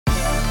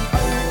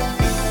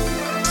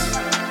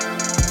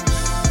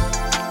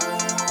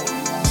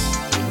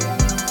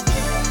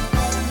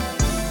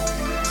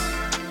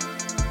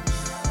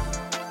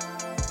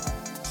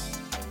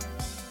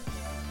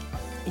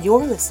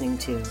You're listening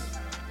to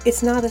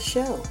It's Not a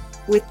Show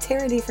with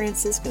Tara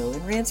DeFrancisco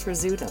and Rance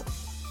Rizzuto.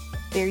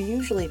 They're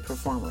usually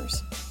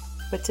performers,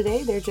 but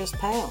today they're just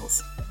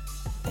pals.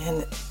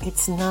 And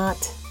it's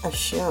not a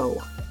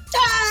show.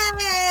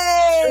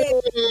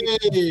 Hey!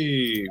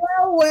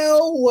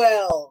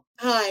 Well.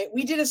 Hi,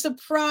 we did a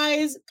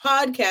surprise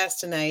podcast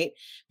tonight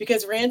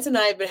because Rance and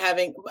I have been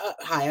having...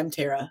 hi, I'm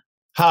Tara.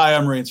 Hi,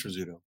 I'm Rance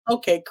Rizzuto.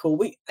 Okay, cool.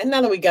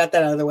 Now that we got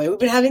that out of the way, we've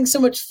been having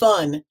so much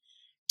fun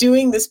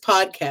doing this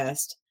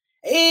podcast.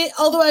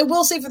 Although I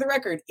will say for the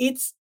record,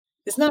 it's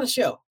not a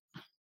show.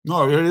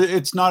 No,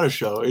 it's not a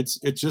show. It's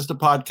just a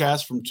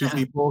podcast from two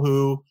people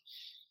who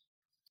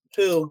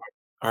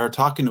are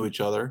talking to each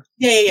other.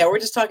 Yeah. We're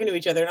just talking to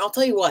each other. And I'll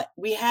tell you what,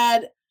 we've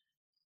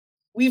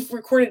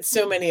recorded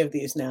so many of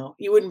these now.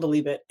 You wouldn't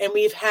believe it. And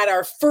we've had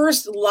our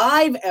first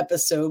live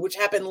episode, which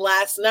happened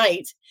last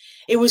night.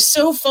 It was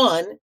so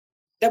fun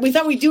that we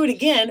thought we'd do it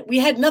again. We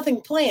had nothing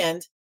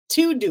planned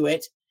to do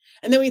it.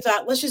 And then we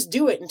thought, let's just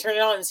do it and turn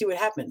it on and see what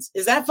happens.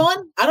 Is that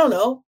fun? I don't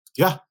know.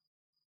 Yeah.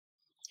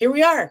 Here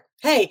we are.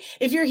 Hey,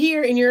 if you're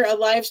here and you're a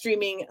live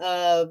streaming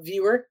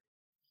viewer,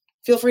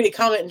 feel free to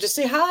comment and just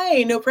say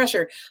hi. No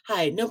pressure.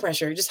 Hi, no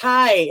pressure. Just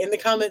hi in the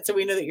comments so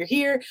we know that you're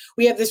here.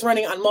 We have this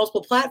running on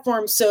multiple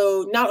platforms,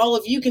 so not all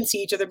of you can see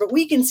each other, but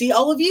we can see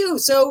all of you.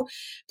 So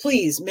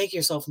please make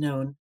yourself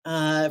known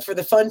for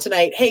the fun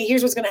tonight. Hey,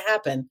 here's what's going to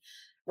happen.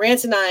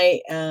 Rance and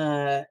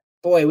I,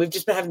 boy, we've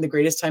just been having the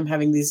greatest time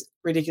having these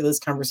ridiculous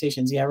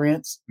conversations. Yeah,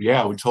 Rance?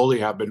 Yeah, we totally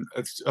have been.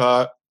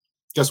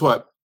 Guess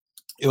what?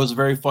 It was a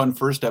very fun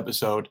first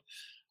episode.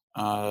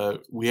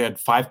 We had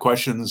 5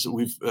 questions.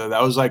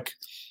 That was like,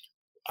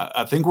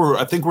 I think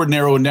we're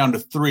narrowing down to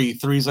 3.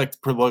 3 is like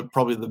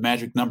probably the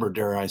magic number,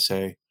 dare I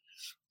say,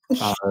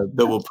 that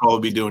we'll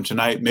probably be doing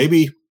tonight.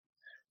 Maybe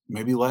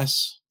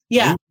less.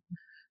 Yeah. Maybe.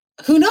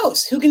 Who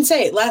knows? Who can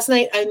say? Last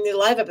night in the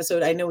live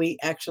episode, I know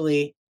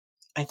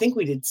I think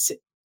we did,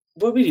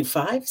 what did we do,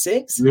 5,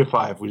 6? We did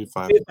 5. We did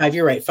 5.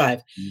 You're right, 5.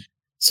 Mm-hmm.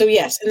 So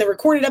yes, in the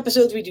recorded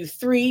episodes, we do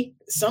 3,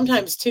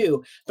 sometimes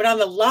 2. But on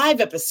the live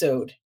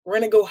episode, we're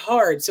going to go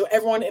hard. So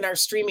everyone in our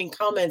streaming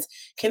comments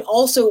can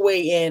also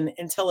weigh in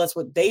and tell us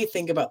what they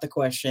think about the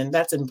question.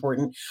 That's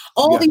important.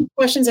 All these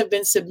questions have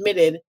been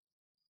submitted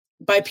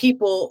by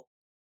people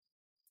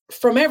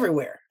from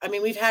everywhere. I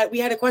mean, we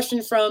had a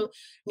question from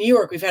New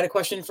York. We've had a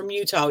question from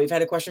Utah. We've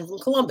had a question from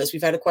Columbus.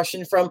 We've had a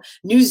question from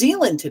New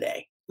Zealand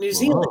today. New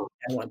Zealand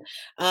had one.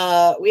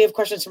 We have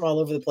questions from all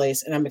over the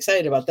place, and I'm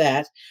excited about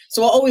that.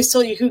 So I'll always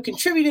tell you who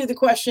contributed the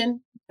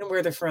question and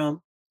where they're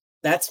from.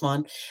 That's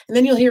fun. And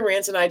then you'll hear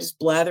Rance and I just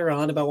blather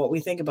on about what we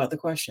think about the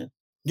question.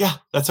 Yeah,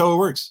 that's how it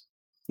works.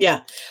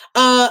 Yeah.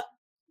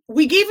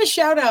 We gave a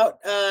shout out.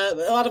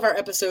 A lot of our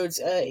episodes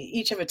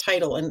each have a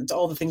title, and it's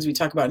all the things we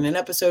talk about in an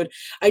episode.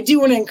 I do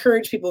want to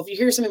encourage people, if you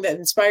hear something that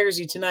inspires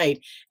you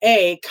tonight,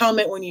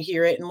 comment when you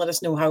hear it and let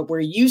us know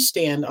where you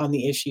stand on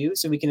the issue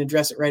so we can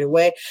address it right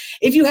away.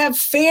 If you have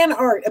fan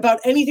art about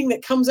anything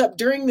that comes up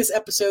during this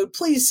episode,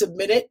 please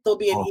submit it. There'll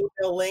be an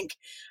email link.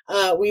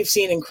 We've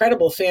seen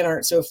incredible fan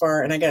art so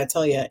far, and I got to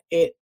tell you,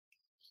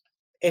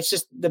 it's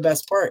just the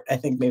best part, I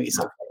think, maybe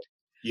so far.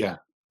 Yeah.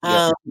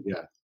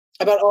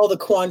 About all the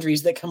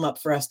quandaries that come up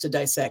for us to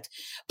dissect.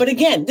 But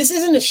again, this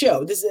isn't a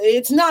show.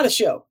 It's not a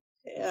show.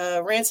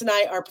 Rance and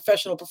I are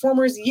professional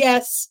performers.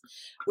 Yes.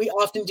 We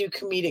often do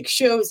comedic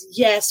shows.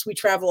 Yes. We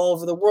travel all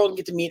over the world and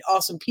get to meet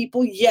awesome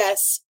people.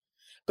 Yes.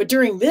 But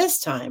during this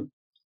time,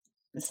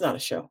 it's not a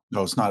show.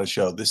 No, it's not a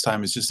show. This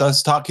time it's just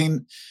us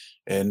talking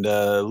and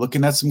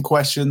looking at some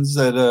questions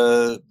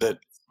that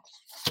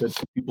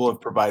people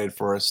have provided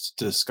for us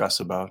to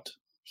discuss about.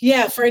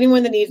 Yeah, for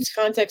anyone that needs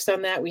context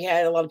on that, we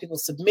had a lot of people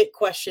submit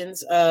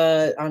questions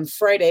on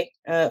Friday,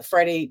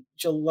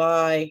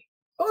 July.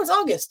 Oh, it's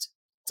August.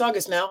 It's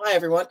August now. Hi,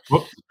 everyone.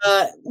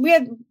 We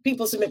had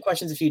people submit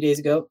questions a few days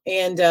ago.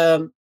 And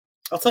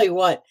I'll tell you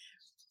what,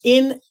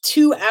 in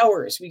 2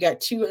 hours, we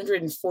got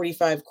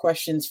 245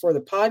 questions for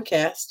the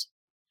podcast.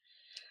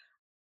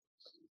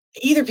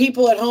 Either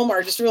people at home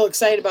are just real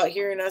excited about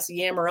hearing us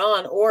yammer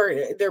on, or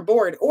they're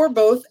bored, or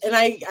both. And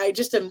I'm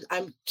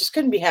just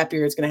couldn't be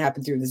happier it's going to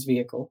happen through this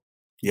vehicle.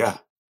 Yeah.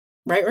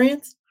 Right,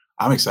 Rance?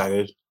 I'm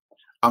excited.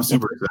 I'm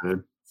super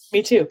excited.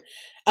 Me too.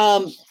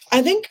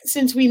 I think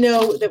since we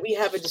know that we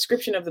have a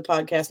description of the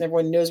podcast and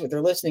everyone knows what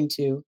they're listening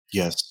to.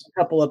 Yes.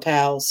 A couple of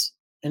pals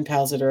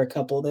that are a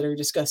couple that are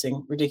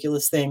discussing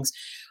ridiculous things.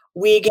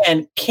 We,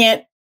 again,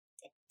 can't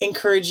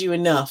encourage you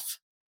enough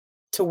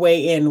to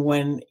weigh in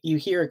when you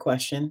hear a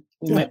question.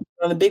 We might put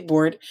it on the big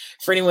board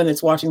for anyone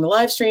that's watching the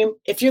live stream.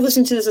 If you're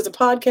listening to this as a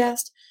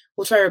podcast,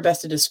 we'll try our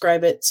best to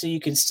describe it so you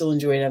can still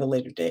enjoy it at a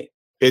later date.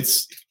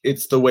 It's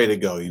the way to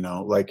go,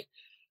 like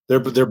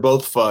they're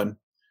both fun.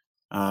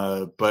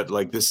 But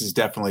like, this is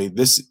definitely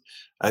this.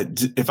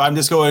 If I'm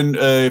just going,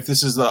 if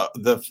this is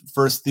the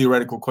first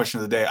theoretical question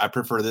of the day, I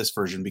prefer this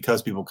version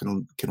because people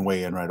can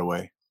weigh in right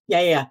away.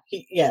 Yeah.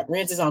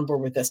 Rance is on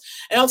board with this.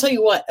 And I'll tell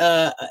you what,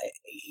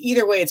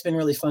 either way, it's been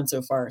really fun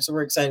so far. So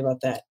we're excited about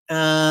that.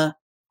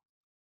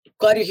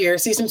 Glad you're here.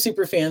 See some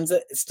super fans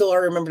that still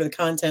are remember the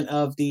content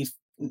of the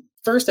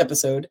first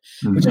episode,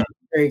 which I'm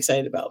very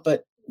excited about.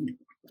 But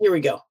here we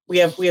go. We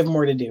have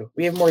more to do.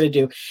 We have more to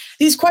do.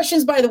 These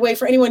questions, by the way,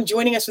 for anyone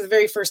joining us for the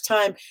very first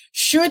time,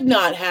 should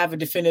not have a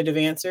definitive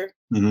answer.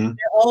 They're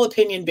all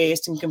opinion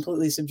based and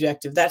completely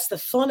subjective. That's the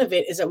fun of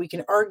it, is that we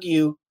can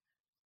argue.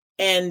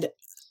 And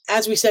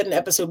as we said in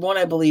episode 1,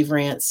 I believe,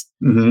 Rance,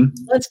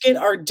 let's get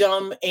our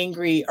dumb,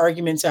 angry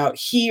arguments out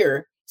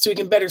here so we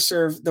can better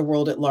serve the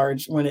world at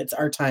large when it's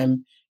our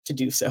time to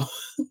do so.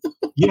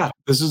 Yeah,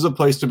 this is a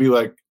place to be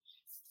like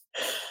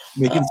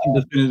making some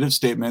definitive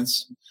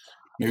statements,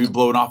 maybe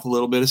blowing off a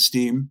little bit of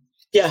steam.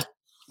 Yeah.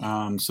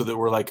 So that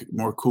we're like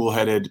more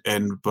cool-headed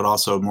but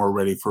also more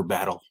ready for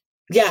battle.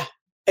 Yeah,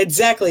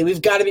 exactly.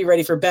 We've got to be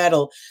ready for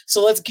battle.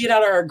 So let's get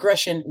out our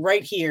aggression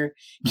right here.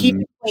 Keep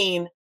it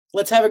clean.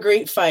 Let's have a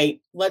great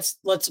fight. Let's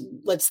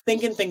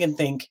think and think and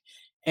think.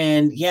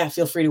 And yeah,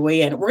 feel free to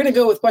weigh in. We're gonna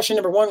go with question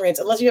number 1, Rance,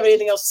 unless you have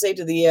anything else to say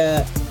to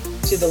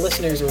the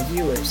listeners or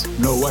viewers.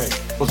 No way.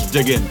 Let's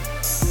dig in.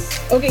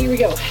 Okay, here we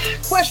go.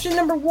 Question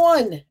number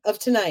 1 of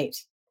tonight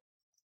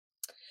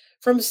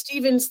from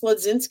Steven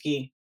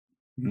Sludzinski,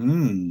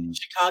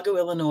 Chicago,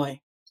 Illinois.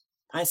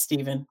 Hi,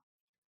 Steven.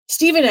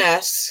 Steven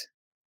asks,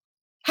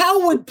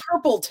 how would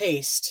purple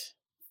taste?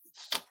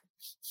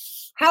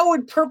 How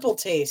would purple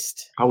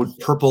taste? How would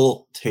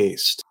purple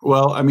taste?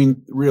 Well, I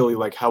mean, really,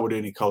 like, how would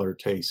any color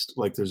taste?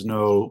 Like, there's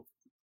no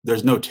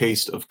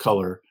taste of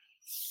color.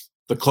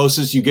 The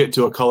closest you get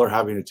to a color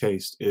having a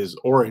taste is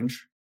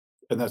orange.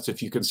 And that's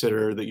if you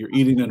consider that you're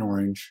eating an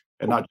orange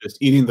and not just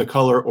eating the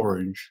color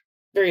orange.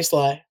 Very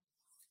sly.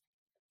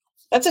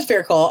 That's a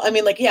fair call. I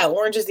mean, like, yeah,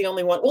 orange is the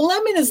only one. Well,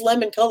 lemon is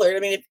lemon colored. I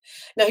mean,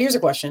 now here's a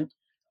question.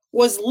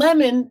 Was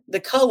lemon the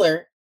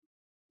color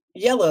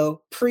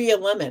yellow pre a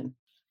lemon?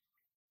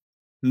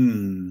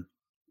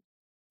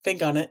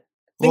 Think on it.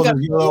 Well,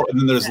 there's yellow and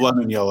then there's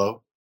lemon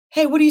yellow.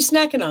 Hey, what are you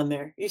snacking on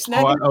there? You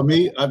snacking? Oh,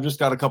 me? I've just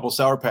got a couple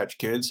Sour Patch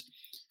Kids.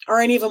 Are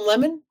any of them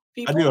lemon?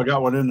 People? I do. I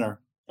got one in there.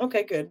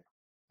 Okay, good.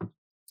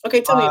 Okay,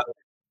 tell me.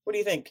 What do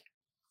you think?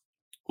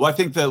 Well, I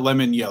think that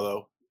lemon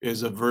yellow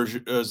is a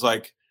version, is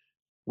like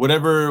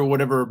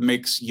whatever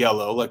makes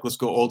yellow. Like, let's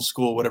go old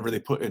school, whatever they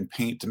put in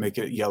paint to make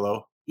it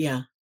yellow.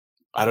 Yeah.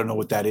 I don't know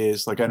what that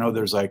is. Like, I know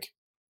there's like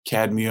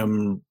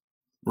cadmium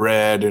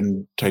red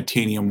and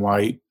titanium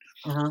white.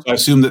 So I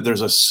assume that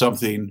there's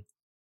something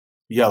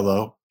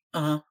yellow.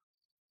 I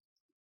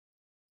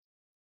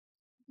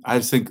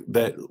just think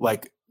that,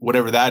 like,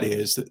 whatever that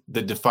is,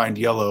 the defined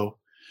yellow,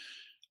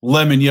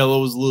 lemon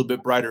yellow is a little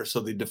bit brighter, so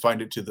they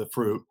defined it to the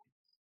fruit.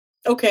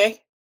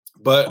 Okay.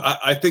 But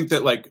I think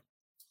that, like,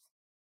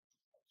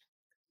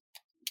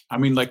 I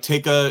mean, like,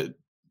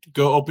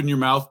 go open your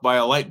mouth by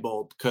a light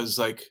bulb, because,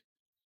 like,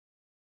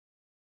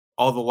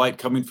 all the light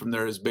coming from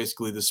there is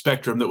basically the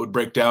spectrum that would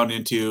break down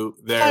into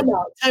their...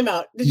 Time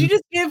out. Did you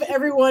just give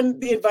everyone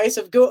the advice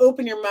of go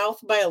open your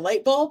mouth by a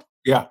light bulb?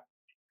 Yeah.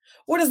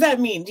 What does that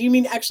mean? Do you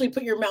mean actually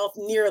put your mouth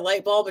near a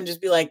light bulb and just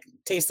be like,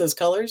 taste those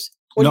colors?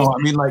 No, I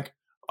mean, like,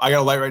 I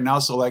got a light right now,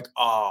 so, like,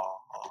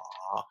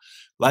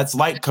 that's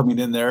light coming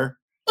in there.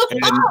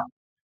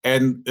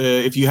 And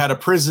if you had a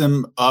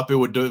prism up, it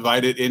would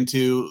divide it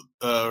into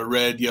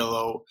red,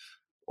 yellow,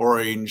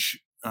 orange,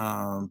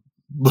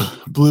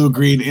 blue,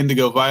 green,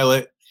 indigo,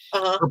 violet.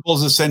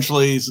 Purple's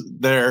essentially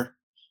there.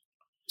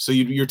 So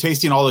you're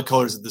tasting all the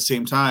colors at the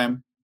same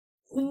time.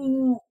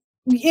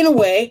 In a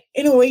way,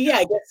 yeah,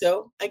 I guess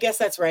so. I guess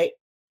that's right.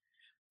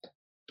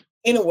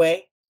 In a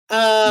way.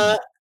 But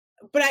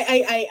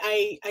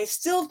I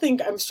still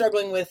think I'm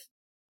struggling with,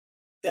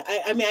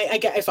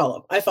 I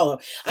follow.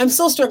 I'm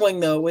still struggling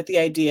though with the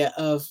idea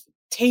of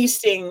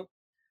tasting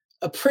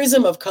a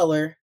prism of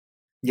color.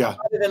 Yeah.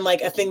 Rather than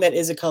like a thing that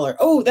is a color.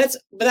 But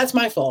that's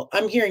my fault.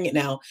 I'm hearing it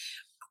now.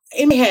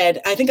 In my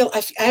head, I think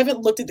I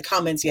haven't looked at the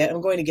comments yet. I'm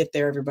going to get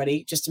there,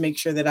 everybody, just to make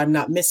sure that I'm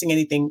not missing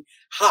anything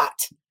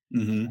hot.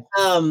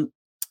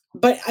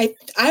 But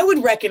I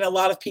would reckon a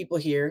lot of people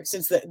here,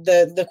 since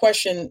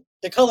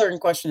the color in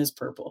question is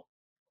purple.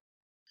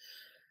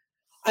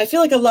 I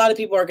feel like a lot of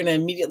people are going to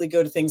immediately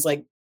go to things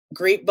like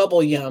grape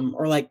bubble yum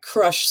or like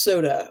crush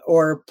soda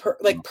or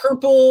like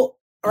purple,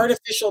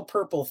 artificial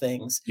purple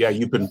things. Yeah,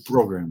 you've been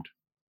programmed.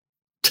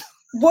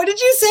 What did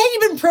you say?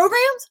 You've been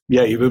programmed?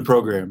 Yeah, you've been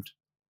programmed.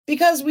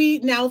 Because we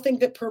now think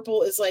that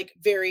purple is like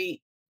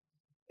we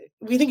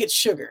think it's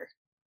sugar.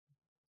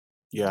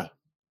 Yeah.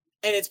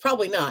 And it's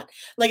probably not.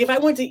 Like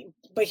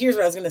but here's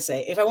what I was going to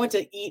say. If I went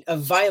to eat a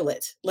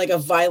violet, like a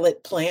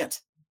violet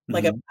plant,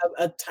 like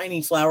a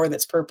tiny flower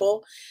that's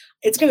purple,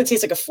 it's going to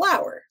taste like a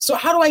flower. So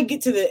how do I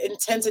get to the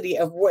intensity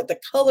of what the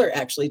color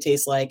actually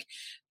tastes like?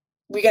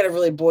 We got to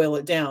really boil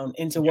it down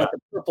into what the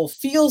purple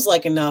feels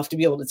like enough to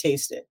be able to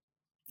taste it.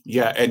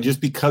 Yeah, and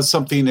just because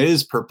something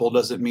is purple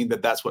doesn't mean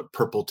that that's what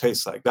purple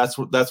tastes like. That's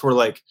where,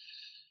 like,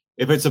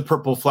 if it's a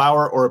purple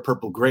flower or a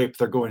purple grape,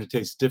 they're going to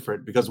taste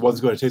different because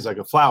one's going to taste like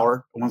a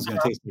flower and one's going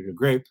to taste like a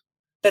grape.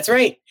 That's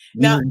right.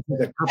 Now,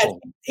 Like purple.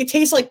 it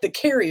tastes like the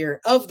carrier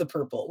of the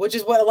purple, which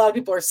is what a lot of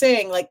people are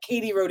saying. Like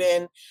Katie wrote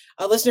in,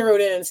 a listener wrote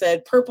in and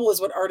said, purple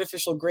is what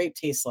artificial grape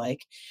tastes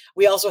like.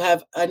 We also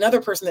have another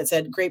person that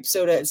said grape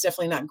soda. It's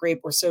definitely not grape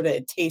or soda.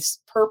 It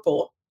tastes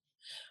purple,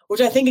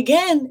 which I think,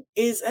 again,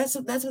 is that's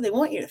what they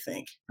want you to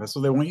think. That's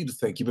what they want you to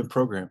think. You've been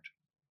programmed.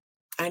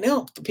 I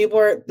know.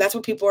 That's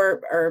what people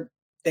are.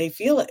 They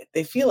feel it.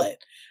 They feel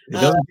it. It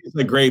doesn't taste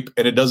like grape,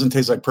 and it doesn't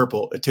taste like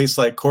purple. It tastes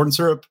like corn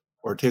syrup,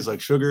 or it tastes like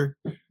sugar,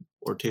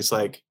 or it tastes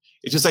like,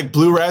 it's just like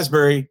blue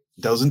raspberry.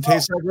 Doesn't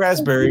taste like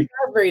raspberry.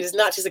 Raspberry does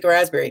not taste like a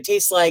raspberry. It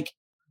tastes like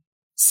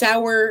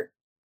sour.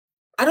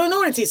 I don't know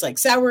what it tastes like.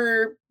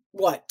 Sour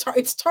what?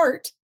 It's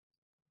tart,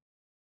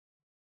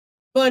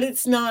 but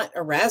it's not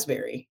a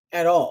raspberry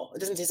at all. It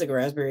doesn't taste like a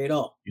raspberry at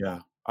all. Yeah,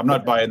 I'm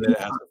not buying that it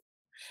has.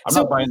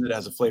 Not buying that it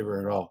has a flavor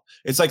at all.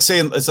 It's like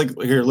saying, it's like,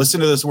 here, listen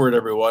to this word,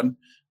 everyone.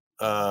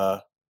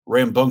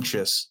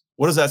 Rambunctious.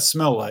 What does that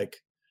smell like?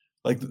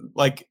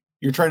 Like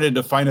you're trying to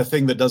define a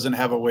thing that doesn't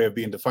have a way of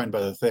being defined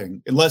by the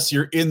thing, unless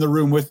you're in the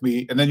room with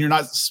me, and then you're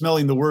not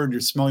smelling the word, you're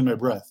smelling my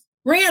breath.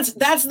 Rance,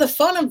 that's the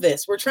fun of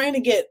this. We're trying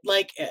to get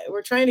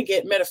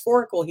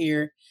metaphorical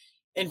here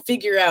and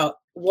figure out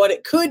what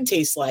it could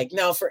taste like.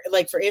 Now, for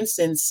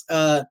instance,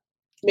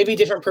 maybe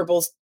different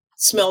purples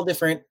smell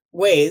different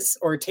ways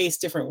or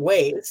taste different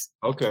ways.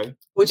 Okay.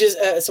 Which is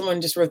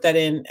someone just wrote that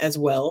in as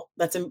well.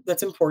 That's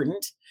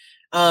important.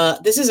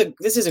 This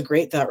is a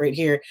great thought right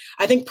here.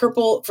 I think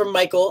purple, from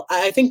Michael,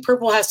 I think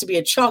purple has to be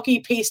a chalky,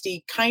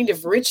 pasty kind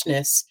of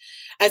richness,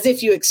 as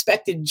if you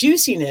expected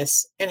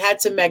juiciness and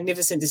had some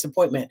magnificent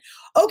disappointment.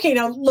 Okay,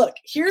 now look,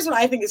 here's what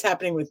I think is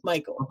happening with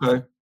Michael.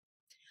 Okay.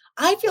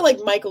 I feel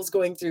like Michael's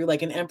going through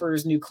like an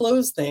Emperor's New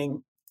Clothes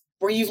thing,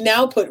 where you've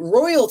now put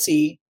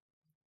royalty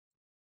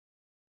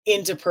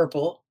into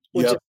purple,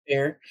 which is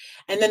fair,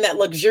 and then that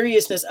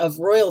luxuriousness of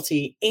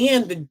royalty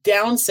and the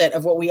downset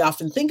of what we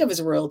often think of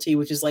as royalty,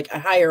 which is like a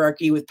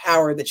hierarchy with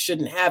power that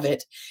shouldn't have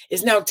it,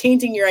 is now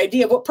tainting your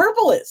idea of what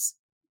purple is.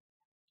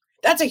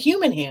 That's a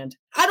human hand.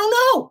 I don't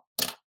know.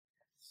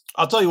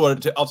 I'll tell you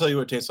what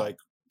it tastes like.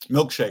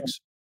 Milkshakes.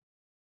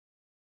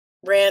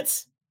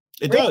 Rants.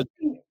 It does.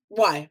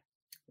 Why?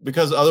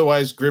 Because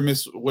otherwise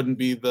Grimace wouldn't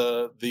be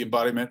the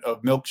embodiment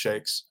of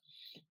milkshakes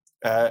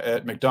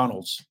at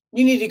McDonald's.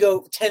 You need to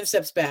go 10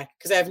 steps back,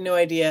 because I have no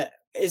idea.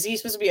 Is he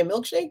supposed to be a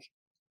milkshake?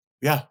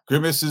 Yeah.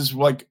 Grimace is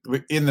like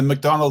in the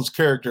McDonald's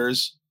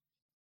characters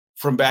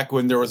from back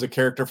when there was a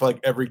character for like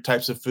every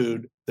types of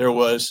food. There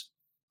was,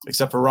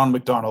 except for Ronald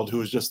McDonald, who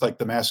was just like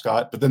the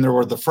mascot. But then there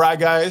were the Fry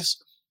Guys,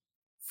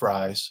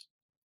 fries,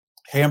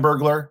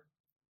 Hamburglar,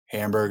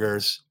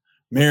 hamburgers,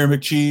 Mary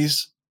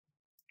McCheese,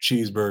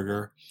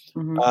 cheeseburger.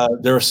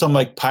 Mm-hmm. There was some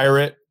like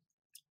pirate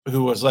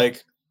who was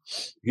like,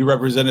 he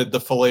represented the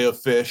fillet of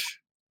fish.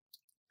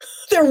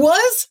 There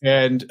was,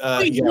 and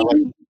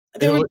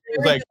there was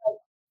like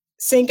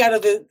sank out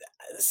of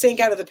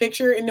the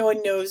picture, and no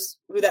one knows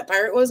who that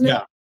pirate was now.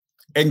 Yeah,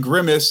 and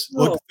Grimace.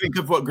 Think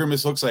of what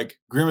Grimace looks like.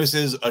 Grimace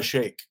is a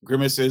shake.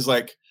 Grimace is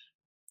like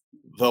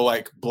the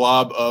like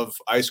blob of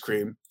ice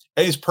cream,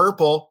 and he's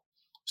purple,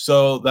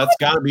 so that's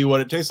got to be what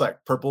it tastes like.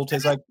 Purple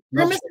tastes like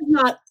Grimace is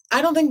not.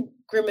 I don't think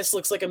Grimace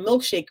looks like a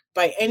milkshake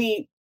by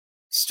any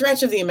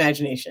stretch of the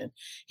imagination.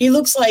 He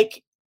looks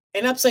like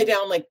an upside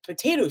down like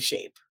potato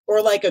shape,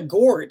 or like a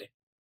gourd.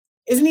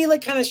 Isn't he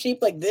like kind of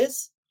shaped like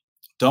this?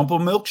 Dump a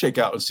milkshake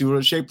out and see what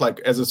it's shaped like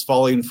as it's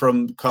falling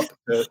from cup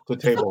to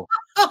table.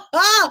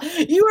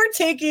 You are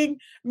taking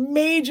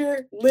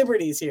major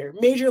liberties here.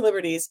 Major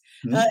liberties.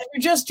 Mm-hmm. If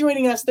you're just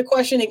joining us, the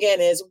question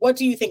again is, what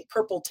do you think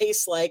purple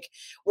tastes like?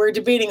 We're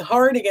debating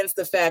hard against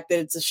the fact that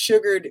it's a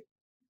sugared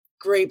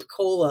grape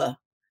cola,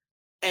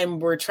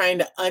 and we're trying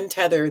to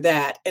untether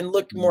that and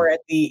look more at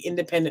the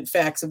independent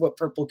facts of what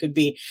purple could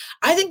be.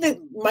 I think that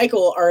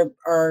Michael,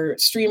 our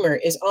streamer,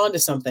 is onto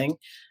something,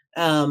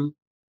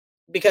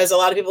 because a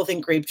lot of people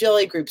think grape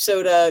jelly, grape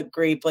soda,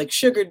 grape like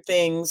sugared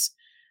things,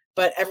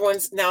 but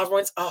everyone's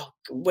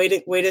way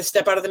to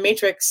step out of the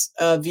matrix,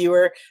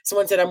 viewer.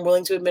 Someone said, I'm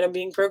willing to admit I'm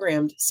being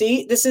programmed.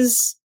 See, this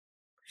is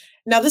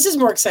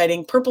more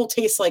exciting. Purple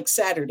tastes like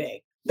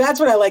Saturday. That's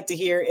what I like to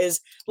hear. Is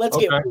we're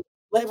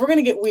going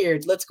to get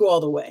weird. Let's go all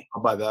the way.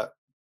 I'll buy that.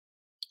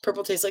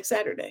 Purple tastes like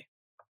Saturday.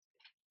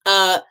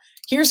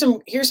 Here's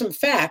some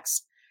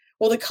facts.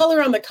 Well, the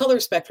color on the color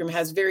spectrum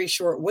has very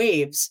short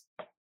waves.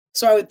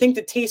 So I would think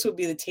the taste would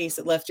be the taste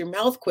that left your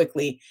mouth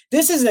quickly.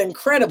 This is an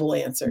incredible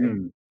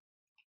answer.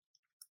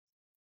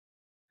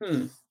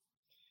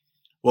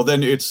 Well,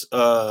 then it's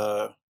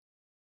then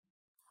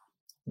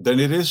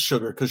it is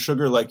sugar, because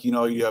sugar, like,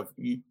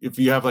 if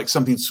you have like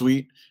something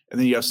sweet and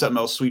then you have something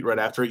else sweet right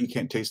after it, you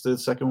can't taste the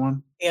second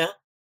one. Yeah.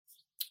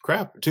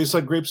 Crap. It tastes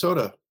like grape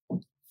soda.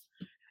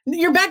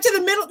 You're back to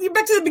the middle. You're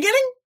back to the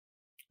beginning.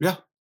 Yeah.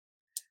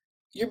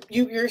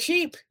 You're a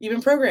sheep. You've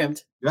been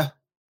programmed. Yeah.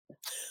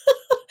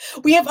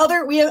 We have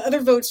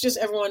other votes. Just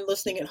everyone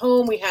listening at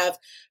home. We have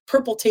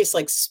purple tastes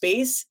like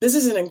space. This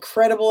is an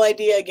incredible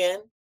idea. Again,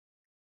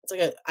 it's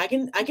like I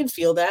can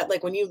feel that.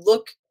 Like when you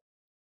look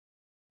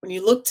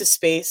to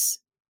space,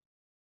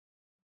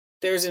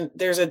 there's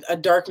a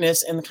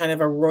darkness and kind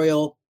of a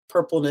royal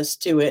purpleness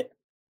to it.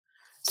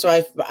 So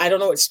I don't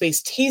know what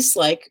space tastes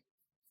like,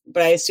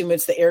 but I assume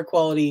it's the air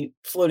quality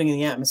floating in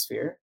the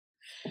atmosphere.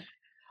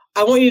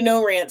 I want you to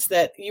know, Rance,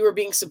 that you are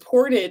being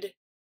supported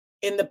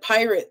in the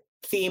pirate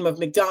theme of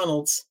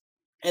McDonald's,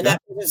 and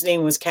that person's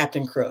name was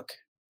Captain Crook.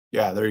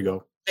 Yeah, there you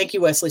go. Thank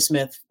you, Wesley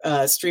Smith,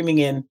 streaming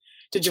in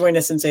to join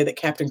us and say that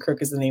Captain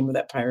Crook is the name of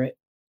that pirate.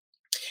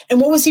 And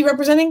what was he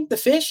representing? The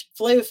fish?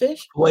 Filet of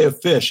fish? Filet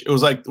of fish. It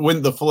was like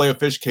when the filet of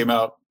fish came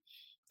out,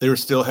 they were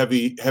still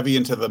heavy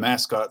into the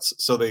mascots.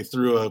 So they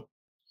threw a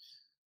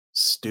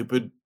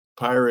stupid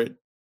pirate,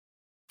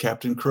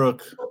 Captain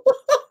Crook.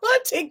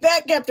 Take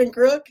that, Captain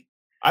Crook.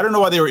 I don't know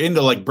why they were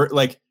into like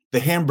the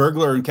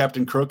Hamburglar and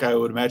Captain Crook. I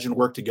would imagine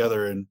work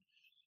together, and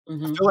I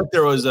feel like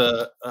there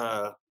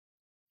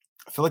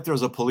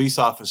was a police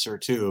officer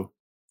too.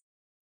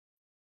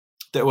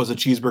 That was a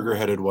cheeseburger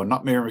headed one,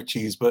 not Mayor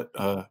McCheese, but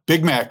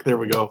Big Mac. There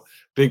we go,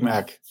 Big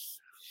Mac.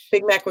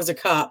 Big Mac was a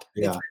cop.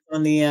 Yeah.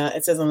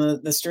 It says on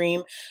the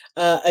stream.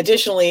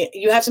 Additionally,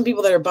 you have some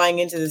people that are buying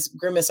into this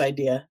Grimace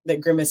idea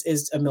that Grimace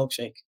is a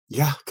milkshake.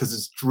 Yeah,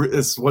 because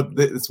it's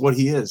what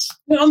he is.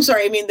 No, I'm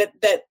sorry. I mean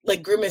that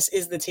like Grimace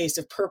is the taste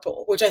of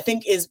purple, which I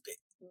think is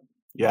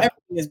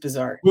everything is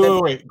bizarre.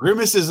 Wait.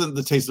 Grimace isn't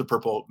the taste of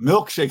purple.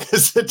 Milkshake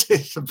is the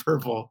taste of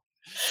purple.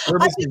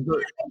 I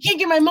can't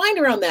get my mind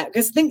around that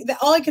because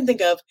all I can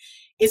think of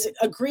is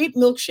a grape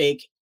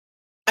milkshake.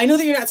 I know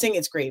that you're not saying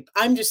it's grape.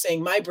 I'm just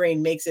saying my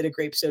brain makes it a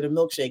grape soda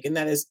milkshake, and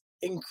that is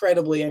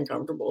incredibly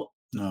uncomfortable.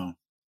 No.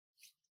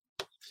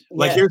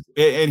 Like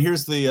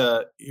here's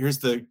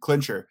the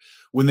clincher.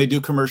 When they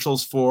do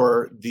commercials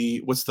for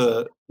what's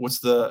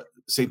the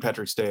St.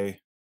 Patrick's Day?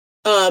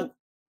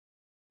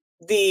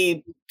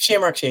 The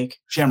Shamrock Shake.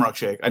 Shamrock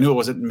Shake. I knew it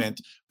wasn't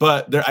mint,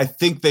 but I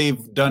think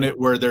they've done it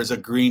where there's a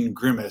green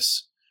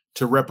Grimace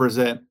to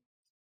represent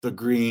the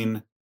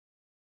green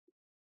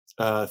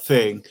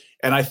thing.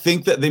 And I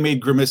think that they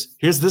made Grimace.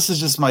 This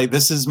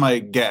is my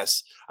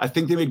guess. I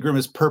think they made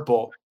Grimace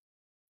purple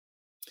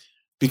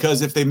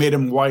because if they made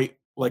him white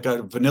like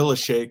a vanilla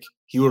shake,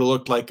 he would have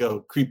looked like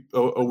a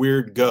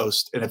weird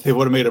ghost. And if they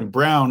would have made him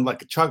brown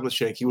like a chocolate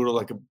shake, he would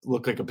have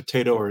looked like a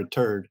potato or a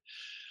turd.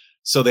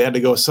 So they had to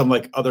go with some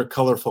like other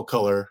colorful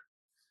color.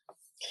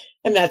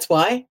 And that's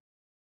why.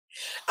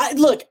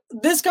 Look,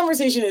 this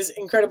conversation is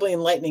incredibly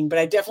enlightening, but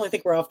I definitely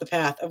think we're off the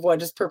path of what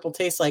does purple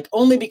taste like,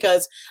 only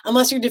because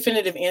unless your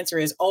definitive answer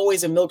is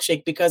always a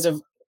milkshake because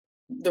of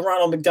the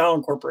Ronald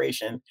McDonald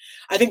Corporation,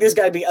 I think there's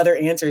got to be other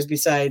answers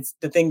besides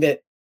the thing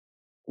that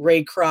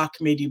Ray Kroc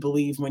made you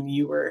believe when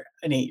you were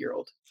an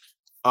 8-year-old.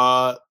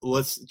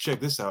 Let's check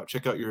this out.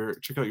 Check out your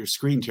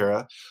screen,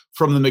 Tara.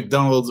 From the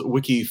McDonald's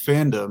wiki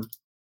fandom.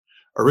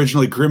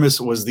 Originally, Grimace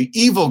was the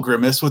evil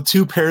Grimace with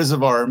 2 pairs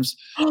of arms,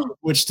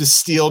 which to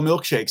steal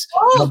milkshakes.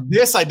 Now,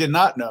 this I did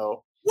not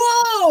know.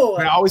 Whoa!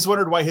 I always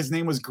wondered why his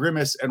name was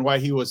Grimace and why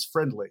he was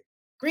friendly.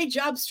 Great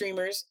job,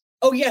 streamers.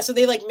 Oh yeah, so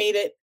they made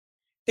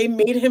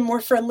him more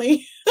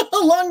friendly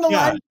along the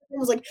line. It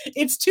was like,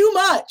 it's too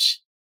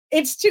much.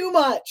 It's too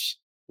much.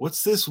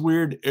 What's this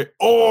weird?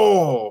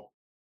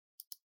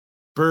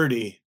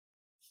 Birdie.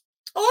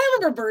 Oh, I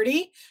remember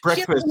Birdie.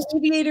 Breakfast. She had an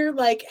aviator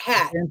like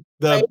hat.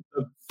 The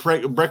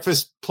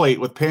breakfast plate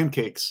with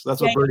pancakes.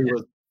 That's what Birdie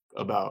was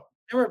about.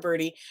 I remember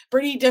Birdie.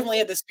 Birdie definitely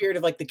had the spirit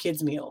of like the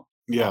kids' meal.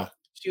 Yeah.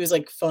 She was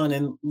like fun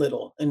and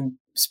little and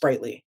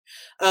sprightly.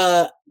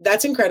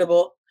 That's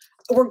incredible.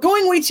 We're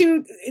going way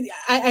too.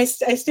 I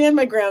stand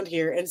my ground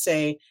here and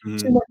say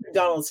too much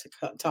McDonald's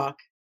talk.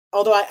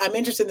 Although I'm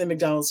interested in the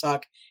McDonald's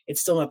talk,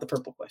 it's still not the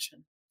purple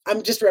question.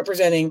 I'm just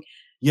representing.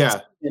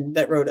 Yeah.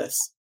 That wrote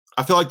us.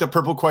 I feel like the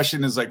purple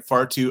question is like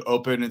far too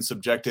open and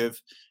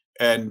subjective,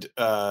 and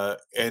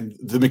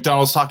the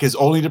McDonald's talk is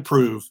only to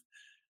prove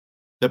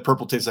that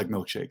purple tastes like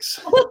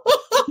milkshakes.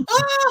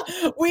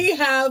 We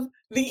have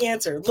the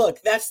answer. Look,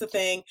 that's the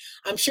thing.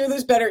 I'm sure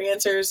there's better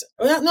answers.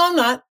 No, I'm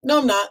not. No.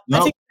 I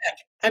take it back.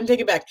 I'm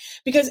taking it back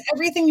because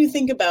everything you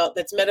think about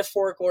that's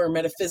metaphorical or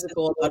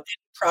metaphysical about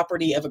any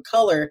property of a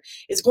color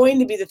is going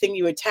to be the thing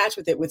you attach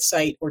with it with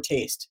sight or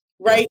taste.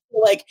 Right? Yeah.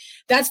 Like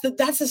that's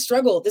the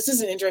struggle. This is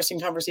an interesting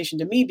conversation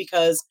to me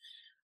because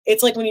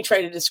it's like when you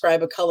try to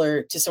describe a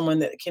color to someone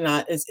that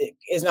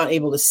is not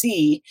able to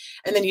see,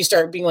 and then you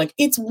start being like,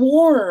 it's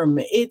warm,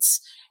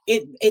 it's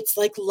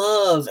like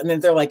love, and then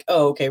they're like,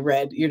 oh, okay,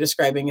 red. You're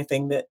describing a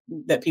thing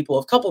that people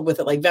have coupled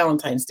with it, like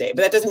Valentine's Day,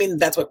 but that doesn't mean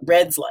that's what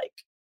red's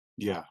like.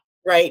 Yeah.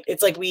 Right?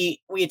 It's like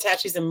we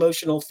attach these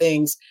emotional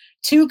things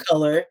to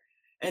color,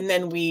 and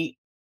then we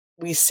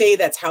say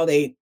that's how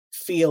they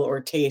feel or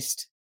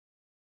taste.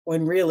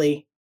 When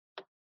really,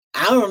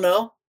 I don't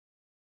know.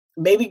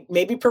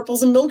 Maybe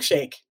purple's a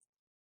milkshake.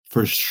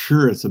 For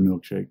sure, it's a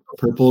milkshake.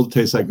 Purple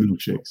tastes like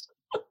milkshakes.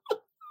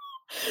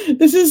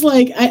 This is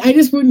like I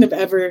just wouldn't have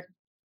ever.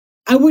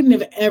 I wouldn't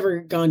have ever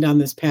gone down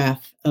this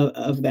path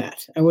of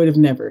that. I would have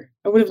never.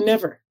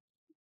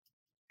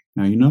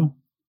 Now you know.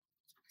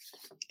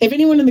 If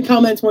anyone in the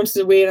comments wants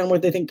to weigh in on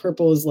what they think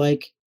purple is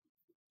like,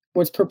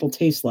 what's purple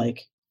taste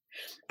like?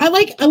 I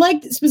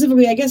like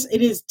specifically, I guess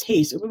it is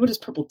taste. What does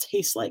purple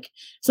taste like?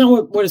 It's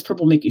not what does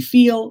purple make you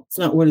feel. It's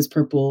not what does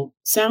purple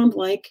sound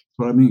like.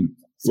 That's what I mean.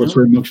 What's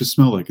rambunctious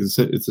smell like? It's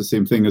the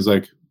same thing as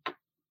like.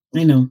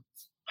 I know.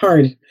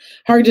 Hard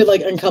to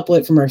like uncouple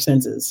it from our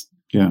senses.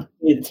 Yeah.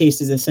 Taste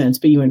is a sense,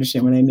 but you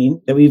understand what I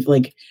mean? That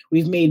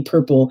we've made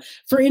purple.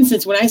 For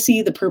instance, when I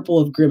see the purple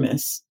of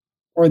Grimace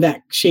or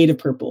that shade of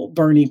purple,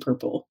 Barney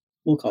purple,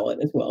 we'll call it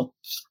as well.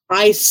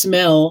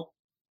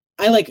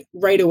 I like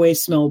right away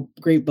smell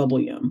grape bubble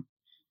yum.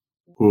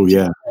 Oh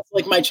yeah.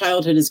 Like my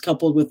childhood is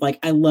coupled with like,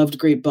 I loved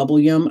grape bubble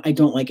yum. I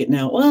don't like it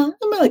now. Well,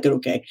 I might like it.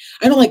 Okay.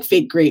 I don't like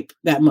fake grape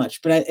that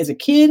much, but as a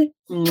kid,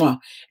 mwah,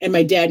 and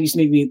my dad used to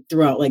make me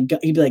throw out, like,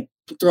 he'd be like,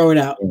 throw it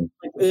out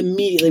like,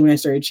 immediately when I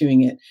started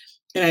chewing it.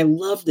 And I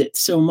loved it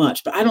so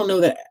much, but I don't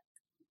know that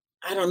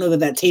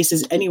that taste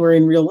is anywhere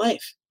in real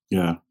life.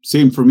 Yeah.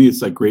 Same for me.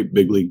 It's like grape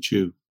Big League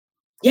Chew.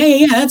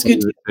 Yeah. That's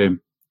good.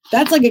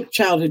 That's like a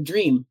childhood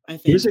dream, I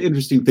think. Here's an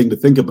interesting thing to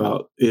think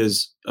about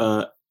is,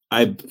 I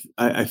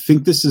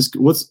think this is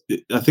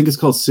I think it's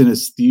called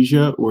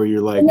synesthesia, where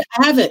you're like,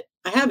 I have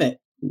it.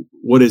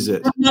 What is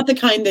it? Not the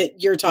kind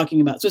that you're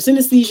talking about. So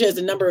synesthesia is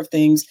a number of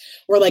things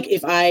where like,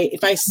 if I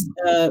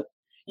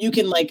you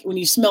can, like, when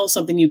you smell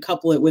something, you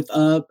couple it with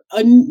a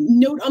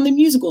note on the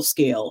musical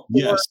scale.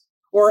 Yes.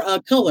 Or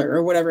a color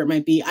or whatever it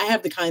might be. I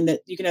have the kind that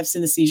you can have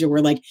synesthesia where,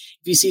 like,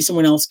 if you see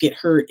someone else get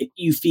hurt,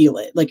 you feel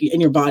it, like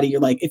in your body. You're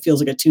like, it feels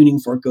like a tuning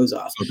fork goes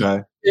off.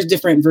 Okay. There's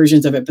different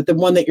versions of it, but the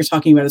one that you're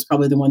talking about is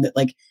probably the one that,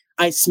 like,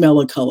 I smell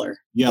a color.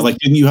 Yeah. Like,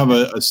 didn't you have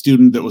a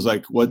student that was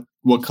like, what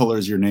color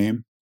is your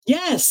name?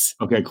 Yes.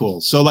 Okay,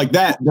 cool. So like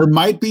that, there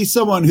might be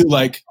someone who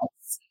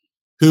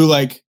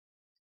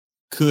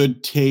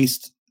could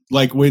taste,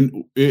 like,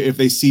 if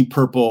they see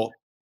purple,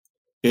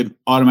 it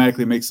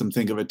automatically makes them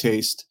think of a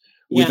taste.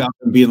 Without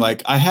them being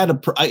like, I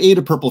ate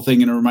a purple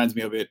thing and it reminds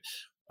me of it.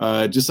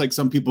 Just like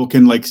some people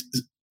can, like,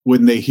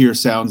 when they hear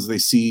sounds, they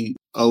see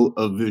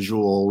a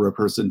visual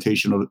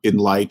representation in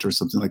light or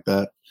something like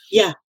that.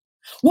 Yeah.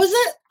 Was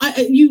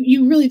that,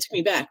 you really took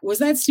me back. Was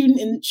that student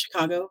in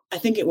Chicago? I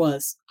think it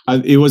was.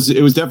 It was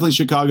definitely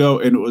Chicago,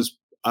 and it was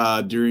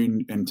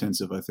during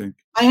intensive, I think.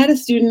 I had a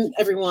student,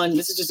 everyone,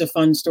 this is just a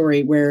fun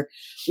story, where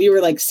we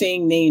were like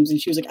saying names and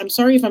she was like, I'm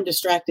sorry if I'm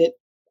distracted.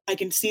 I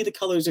can see the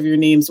colors of your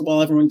names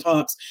while everyone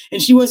talks.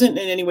 And she wasn't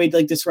in any way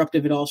like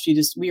disruptive at all.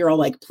 We were all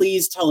like,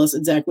 please tell us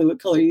exactly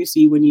what color you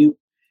see when you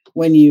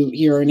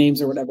hear our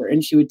names or whatever.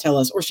 And she would tell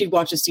us, or she'd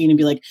watch a scene and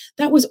be like,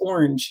 that was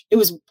orange. It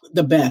was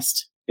the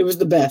best. It was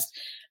the best.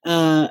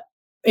 And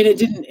it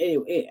didn't,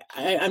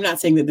 I'm not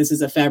saying that this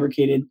is a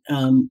fabricated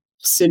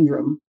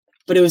syndrome,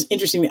 but it was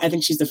interesting. I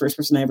think she's the first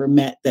person I ever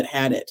met that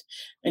had it.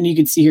 And you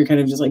could see her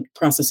kind of just like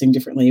processing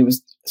differently. It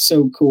was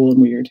so cool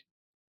and weird.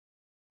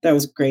 That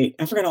was great.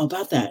 I forgot all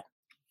about that.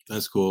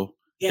 That's cool.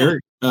 Yeah.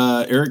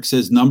 Eric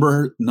says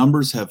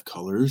numbers have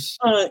colors.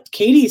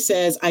 Katie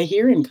says I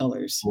hear in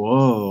colors.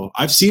 Whoa.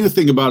 I've seen a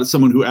thing about it.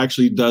 Someone who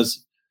actually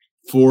does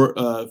four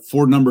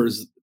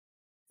numbers.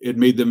 It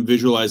made them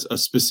visualize a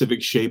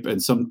specific shape and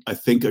I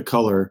think a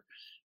color.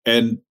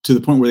 And to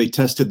the point where they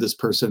tested this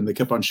person, they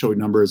kept on showing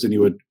numbers and he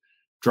would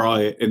draw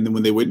it. And then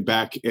when they went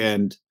back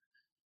and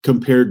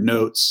compared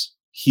notes,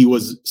 he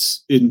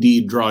was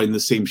indeed drawing the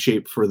same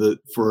shape for the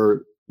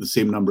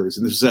same numbers.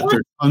 And this is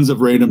after tons of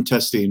random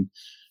testing.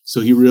 So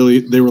they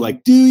were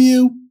like, do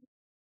you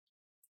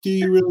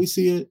really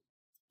see it?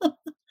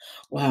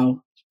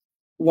 Wow.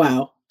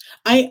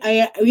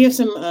 We have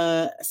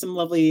some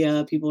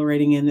lovely people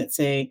writing in that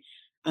say,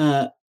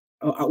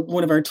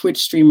 one of our Twitch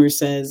streamers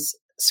says,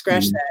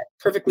 scratch that,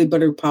 perfectly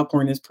buttered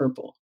popcorn is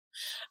purple.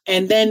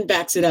 And then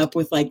backs it up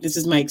with like, this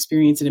is my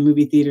experience in a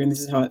movie theater and this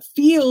is how it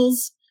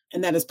feels.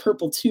 And that is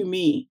purple to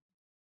me.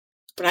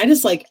 But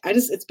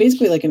it's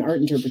basically like an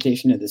art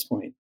interpretation at this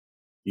point.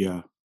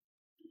 Yeah.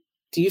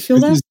 Do you feel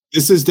that?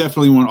 This is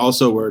definitely one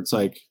also where it's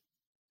like,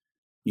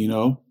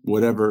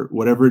 whatever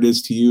it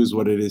is to you is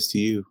what it is to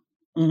you.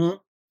 Mm-hmm.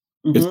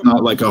 Mm-hmm. It's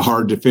not like a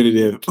hard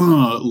definitive,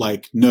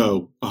 like,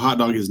 no, a hot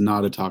dog is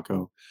not a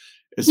taco.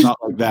 It's not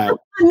like that.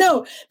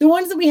 No, the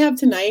ones that we have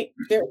tonight,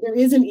 there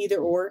is an either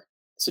or.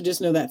 So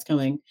just know that's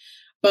coming.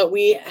 But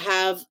we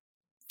have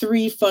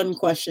 3 fun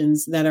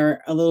questions that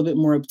are a little bit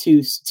more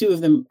obtuse. 2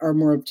 of them are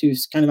more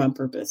obtuse, kind of on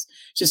purpose,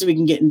 just so we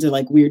can get into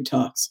like weird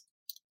talks.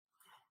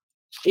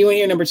 You want to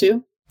hear number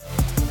 2?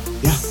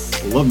 Yeah,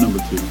 I love number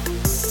 2.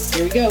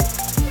 Here we go.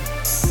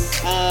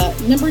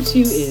 Number 2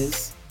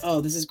 is,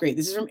 this is great.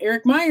 This is from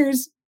Eric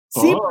Myers.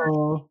 Thank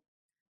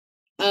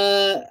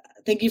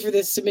you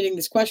for submitting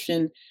this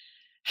question.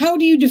 How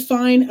do you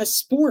define a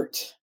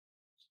sport?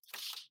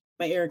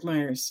 By Eric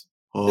Myers.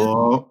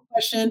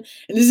 Question,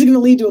 and this is going to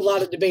lead to a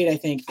lot of debate, I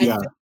think.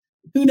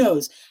 Who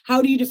knows?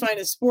 How do you define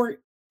a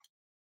sport?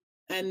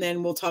 And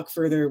then we'll talk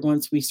further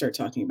once we start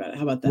talking about it.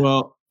 How about that?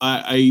 Well,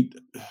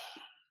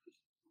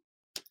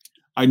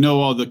 I know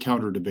all the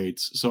counter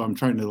debates, so I'm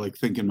trying to like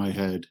think in my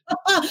head.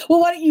 Well,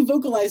 why don't you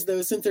vocalize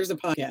those since there's a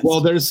podcast? Well,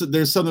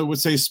 there's some that would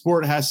say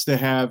sport has to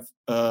have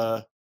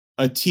a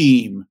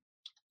team,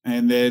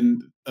 And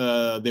then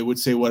they would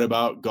say, what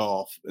about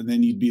golf? And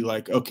then you'd be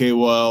like, okay,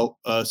 well,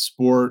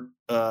 sport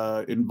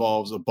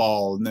involves a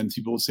ball. And then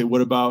people would say,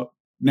 what about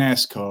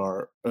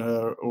NASCAR?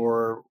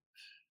 Or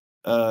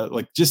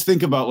like, just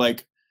think about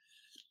like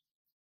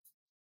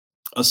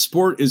a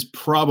sport is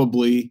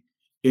probably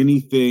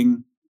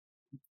anything.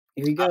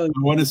 Here you go. I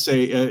want to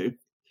say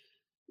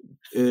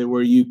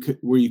where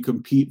you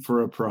compete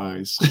for a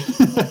prize.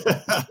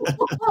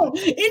 Oh,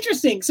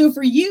 interesting. So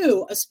for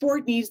you, a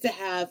sport needs to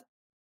have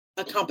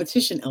a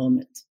competition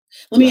element.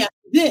 Let me ask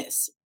you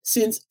this,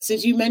 since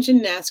you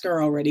mentioned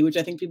NASCAR already, which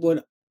I think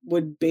people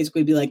would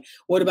basically be like,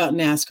 what about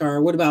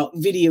NASCAR? What about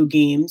video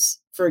games,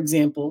 for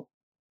example,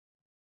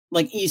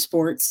 like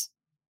esports?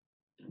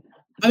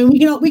 I mean,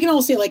 we can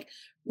all say, like,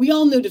 we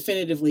all know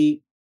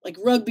definitively, like,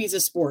 rugby's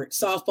a sport,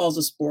 softball's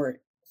a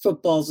sport,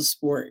 football's a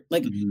sport,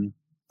 like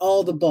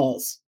all the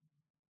balls.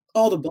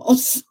 All the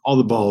balls. All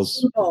the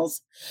balls. All the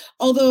balls.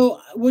 Although,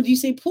 would you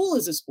say pool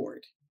is a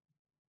sport?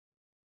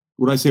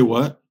 Would I say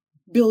what?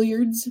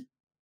 Billiards.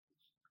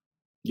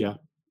 Yeah.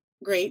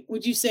 Great.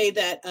 Would you say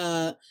that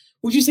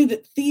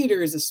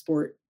theater is a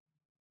sport?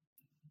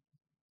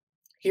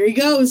 Here he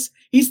goes.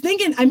 He's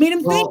thinking. I made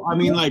him think. I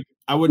mean, like,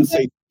 I wouldn't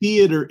say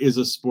theater is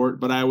a sport,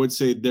 but I would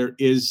say there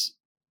is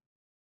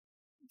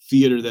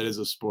theater that is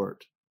a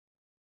sport.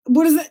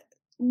 What does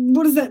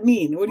that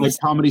mean? What do like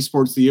comedy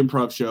sports, the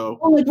improv show.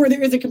 Oh, like where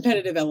there is a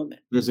competitive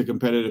element. There's a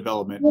competitive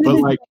element. But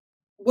like,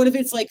 what if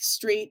it's like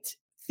straight,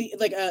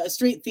 like a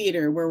straight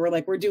theater where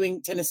we're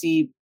doing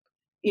Tennessee,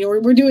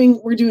 we're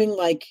doing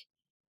like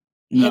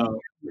no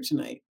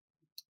tonight.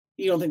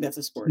 You don't think that's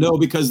a sport? No,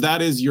 because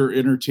that is your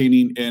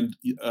entertaining and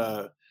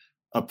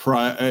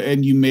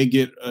and you may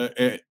get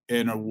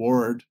an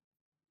award.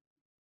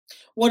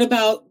 What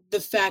about the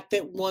fact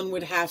that one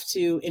would have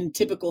to, in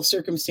typical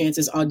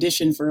circumstances,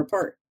 audition for a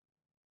part?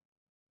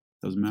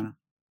 Doesn't matter.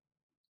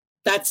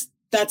 That's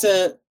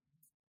a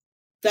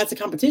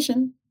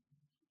competition.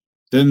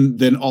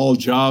 Then all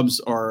jobs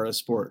are a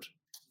sport.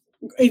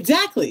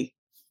 Exactly.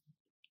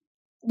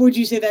 Would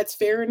you say that's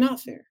fair or not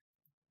fair?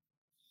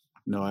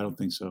 No, I don't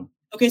think so.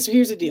 Okay, so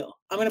here's the deal.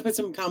 I'm going to put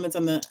some comments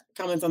on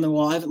the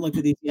wall. I haven't looked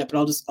at these yet, but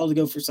I'll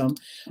go for some.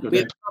 Okay. We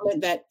have a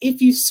comment that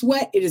if you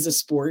sweat, it is a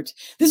sport.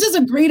 This is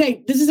a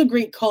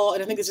great call,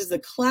 and I think this is the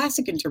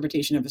classic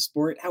interpretation of a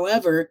sport.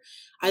 However,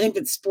 I think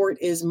that sport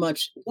is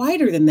much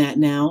wider than that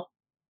now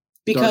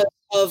because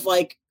of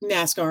like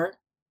NASCAR.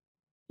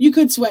 You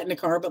could sweat in a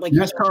car, but like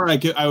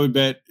NASCAR, I would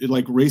bet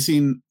like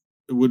racing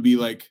would be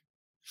like.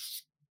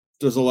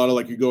 There's a lot of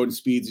like you're going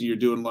speeds and you're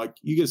doing like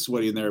you get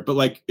sweaty in there, but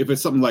like if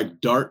it's something like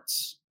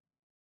darts.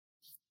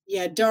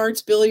 Yeah,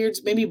 darts,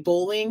 billiards, maybe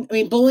bowling. I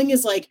mean, bowling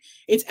is like,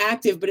 it's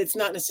active, but it's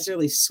not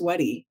necessarily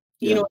sweaty.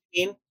 You know what I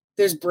mean?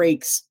 There's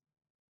breaks.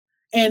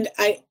 And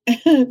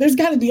there's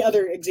got to be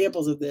other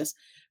examples of this,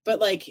 but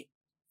like,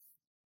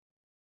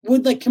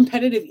 would like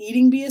competitive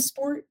eating be a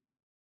sport?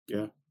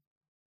 Yeah.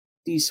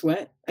 Do you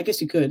sweat? I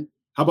guess you could.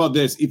 How about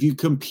this? If you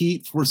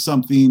compete for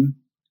something,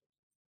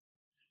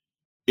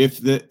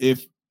 if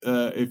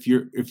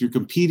you're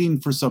competing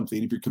for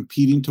something, if you're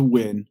competing to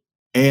win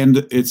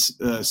and it's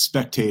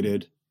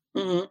spectated,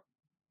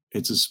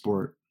 it's a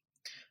sport.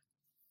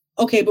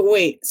 Okay, but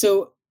wait.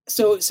 So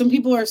some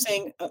people are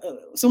saying,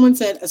 someone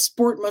said a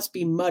sport must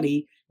be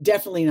muddy.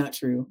 Definitely not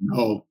true.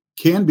 No,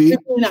 can be.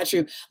 Definitely not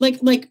true.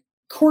 Like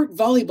court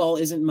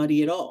volleyball isn't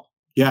muddy at all.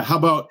 Yeah. How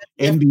about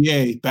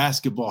NBA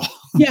basketball?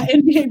 Yeah,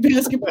 NBA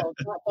basketball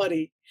is not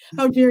muddy.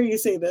 How dare you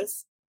say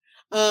this?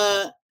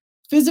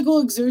 Physical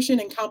exertion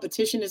and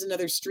competition is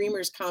another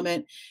streamer's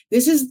comment.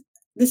 This is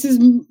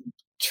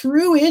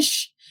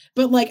true-ish,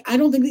 but like I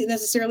don't think it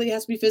necessarily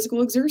has to be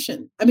physical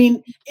exertion. I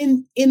mean,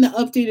 in the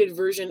updated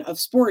version of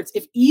sports,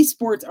 if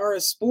esports are a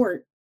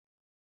sport,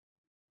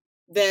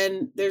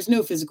 then there's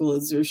no physical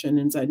exertion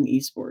inside an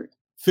esport.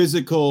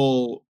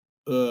 Physical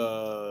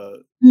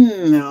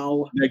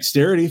no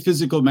dexterity,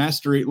 physical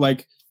mastery.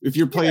 Like if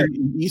you're playing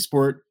an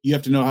esport, you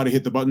have to know how to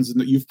hit the buttons, and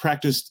that you've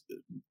practiced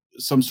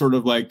some sort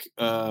of like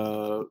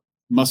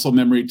muscle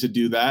memory to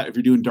do that. If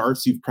you're doing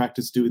darts, you've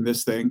practiced doing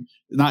this thing.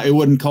 I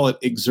wouldn't call it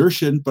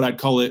exertion, but I'd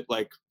call it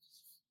like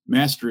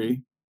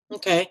mastery.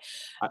 Okay.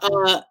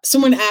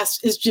 Someone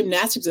asked, is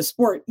gymnastics a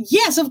sport?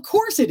 Yes, of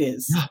course it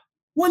is.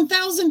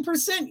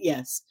 1000%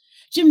 yes.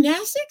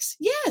 Gymnastics?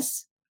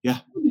 Yes. Yeah.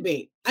 No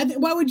debate.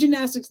 Why would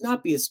gymnastics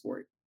not be a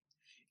sport?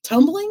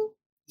 Tumbling?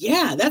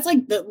 Yeah, that's like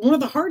one of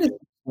the hardest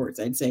sports,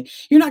 I'd say.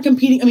 You're not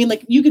competing. I mean,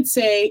 like you could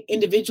say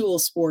individual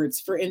sports,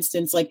 for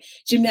instance, like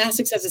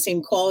gymnastics has the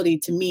same quality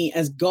to me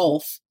as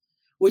golf,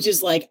 which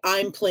is like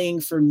I'm playing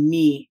for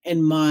me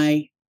and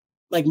I'm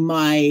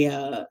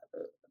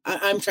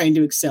trying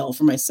to excel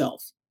for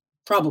myself,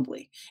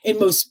 probably in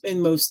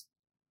most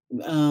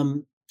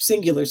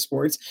singular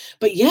sports.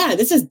 But yeah,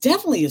 this is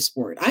definitely a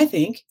sport, I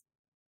think.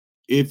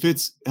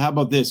 How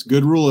about this?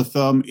 Good rule of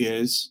thumb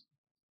is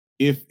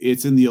if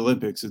it's in the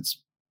Olympics, it's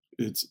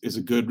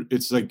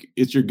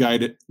your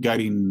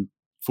guiding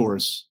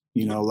force,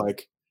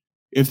 like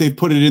if they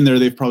put it in there,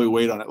 they've probably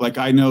weighed on it. Like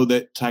I know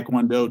that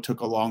Taekwondo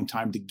took a long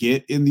time to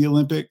get in the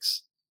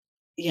Olympics.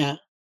 Yeah.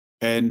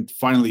 and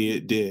finally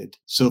it did.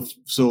 So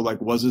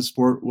like, was it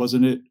sport?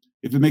 Wasn't it?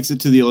 If it makes it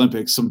to the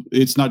Olympics,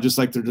 it's not just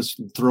like they're just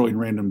throwing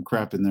random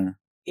crap in there.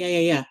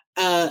 Yeah.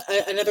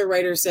 Another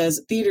writer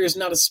says theater is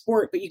not a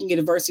sport, but you can get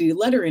a varsity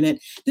letter in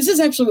it. This is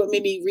actually what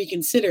made me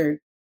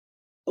reconsider.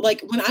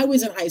 Like when I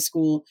was in high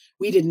school,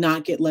 we did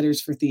not get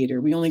letters for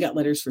theater. We only got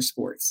letters for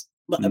sports,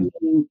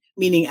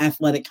 meaning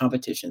athletic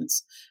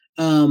competitions.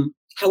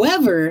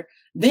 However,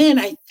 then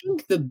I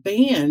think the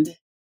band,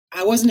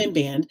 I wasn't in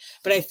band,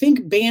 but I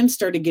think band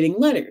started getting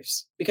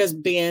letters because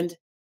band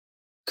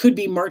could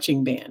be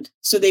marching band.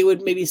 So they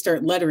would maybe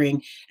start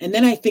lettering. And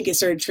then I think it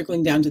started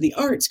trickling down to the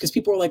arts because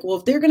people were like, well,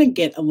 if they're going to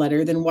get a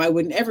letter, then why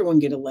wouldn't everyone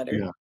get a letter?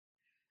 Yeah.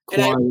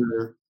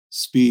 Choir,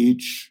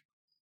 speech.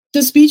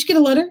 Does speech get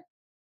a letter?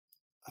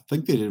 I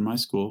think they did in my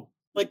school.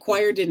 Like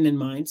choir didn't in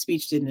mine.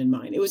 Speech didn't in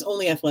mine. It was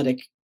only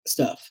athletic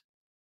stuff.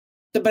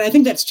 But I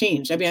think that's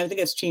changed. I mean, I think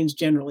that's changed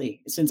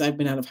generally since I've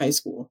been out of high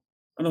school.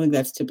 I don't think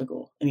that's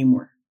typical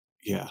anymore.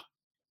 Yeah.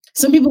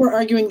 Some people are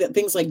arguing that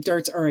things like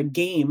darts are a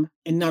game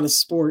and not a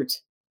sport.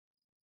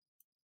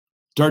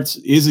 Darts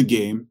is a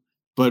game,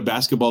 but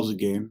basketball is a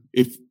game.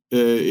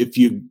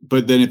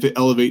 But then if it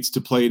elevates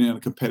to playing at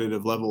a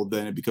competitive level,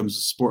 then it becomes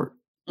a sport.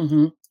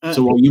 Mm-hmm.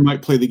 So while you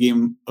might play the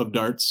game of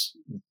darts,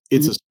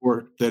 it's a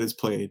sport that is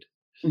played.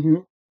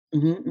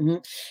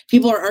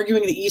 People are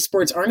arguing that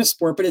esports aren't a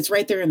sport, but it's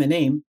right there in the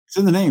name. It's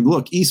in the name.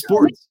 Look,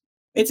 esports.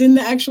 It's in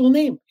the actual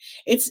name.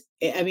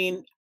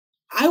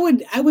 I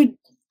would.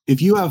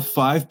 If you have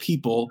 5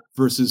 people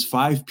versus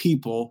 5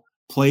 people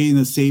playing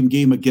the same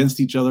game against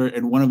each other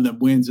and one of them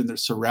wins and they're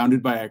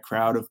surrounded by a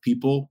crowd of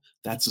people,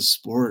 that's a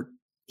sport.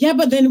 Yeah,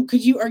 but then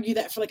could you argue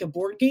that for like a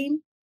board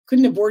game?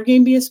 Couldn't a board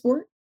game be a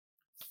sport?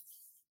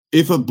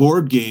 If a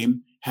board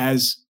game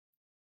has,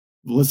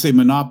 let's say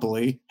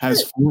Monopoly,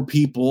 has 4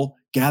 people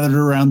gathered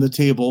around the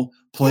table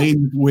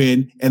playing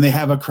win, and they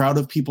have a crowd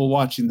of people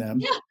watching them.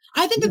 Yeah,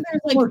 I think that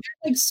there's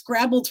like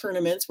Scrabble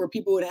tournaments where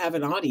people would have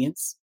an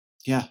audience.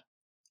 Yeah.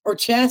 Or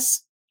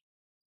chess.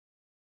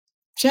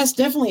 Chess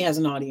definitely has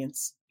an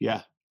audience.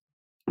 Yeah.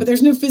 But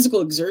there's no physical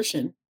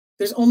exertion.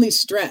 There's only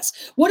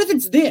stress. What if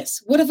it's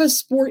this? What if a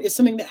sport is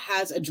something that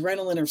has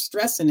adrenaline or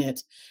stress in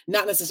it,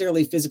 not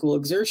necessarily physical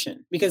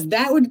exertion? Because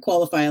that would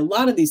qualify a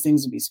lot of these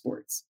things to be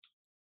sports.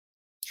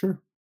 Sure.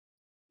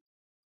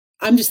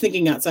 I'm just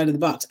thinking outside of the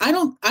box. I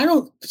don't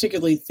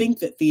particularly think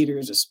that theater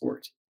is a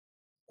sport,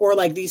 or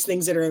like these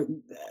things that are.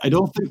 I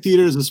don't think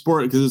theater is a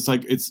sport because it's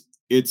like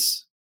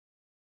it's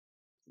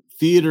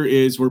theater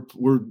is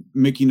we're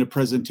making a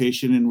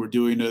presentation and we're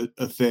doing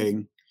a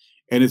thing,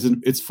 and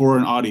it's for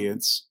an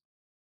audience,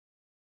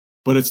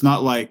 but it's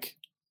not like,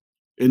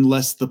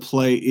 unless the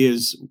play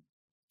is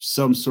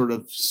some sort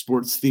of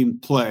sports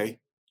themed play.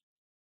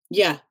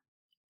 Yeah.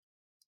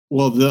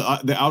 Well,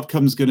 the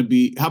outcome is going to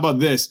be, how about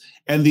this?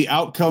 And the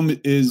outcome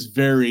is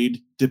varied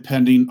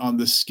depending on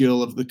the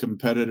skill of the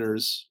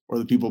competitors or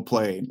the people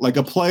playing. Like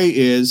a play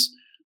is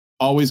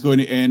always going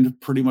to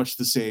end pretty much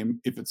the same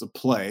if it's a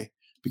play,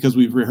 because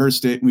we've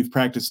rehearsed it and we've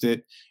practiced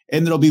it.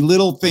 And there'll be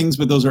little things,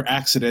 but those are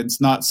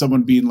accidents, not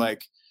someone being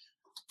like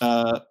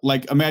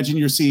imagine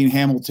you're seeing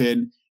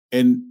Hamilton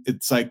and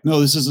it's like,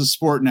 no, this is a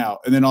sport now.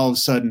 And then all of a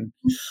sudden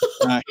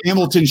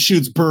Hamilton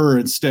shoots Burr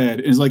instead.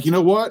 And it's like, you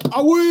know what? I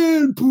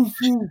win. Poof,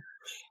 poof.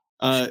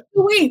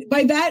 Wait,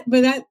 by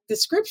that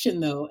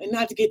description though, and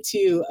not to get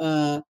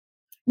to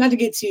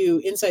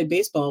inside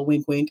baseball,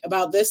 wink, wink,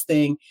 about this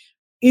thing,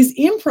 is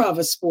improv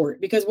a sport?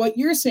 Because what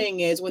you're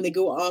saying is when they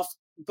go off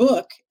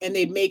book and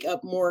they make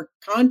up more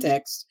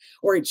context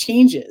or it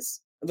changes,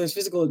 or there's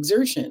physical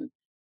exertion,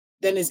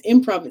 then is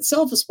improv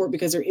itself a sport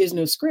because there is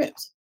no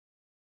script?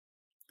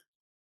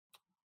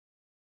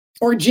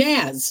 Or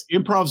jazz?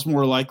 Improv's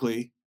more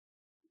likely.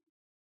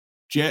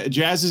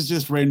 Jazz is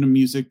just random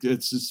music.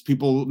 It's just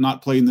people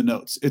not playing the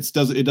notes. It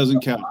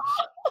doesn't count.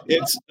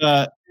 It's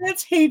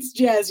Rance hates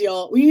jazz,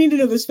 y'all. We need to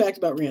know this fact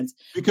about Rance.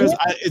 Because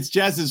it's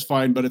jazz is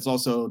fine, but it's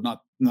also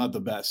not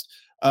the best.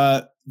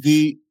 But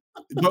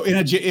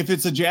if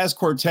it's a jazz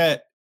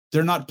quartet,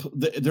 they're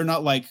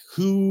not like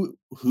who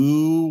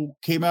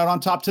came out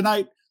on top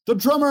tonight. The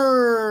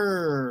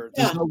drummer.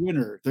 There's no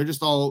winner.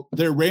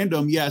 They're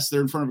random. Yes,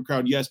 they're in front of a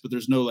crowd. Yes, but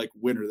there's no like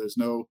winner. There's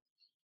no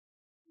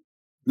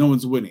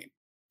one's winning.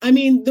 I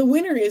mean, the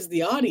winner is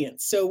the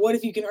audience. So what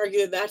if you can argue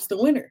that that's the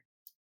winner?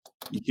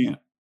 You can't.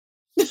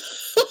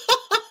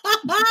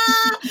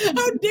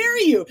 How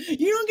dare you?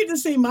 You don't get to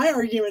say my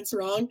argument's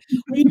wrong.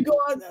 When you go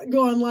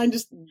online,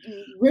 just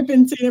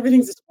ripping, saying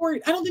everything's a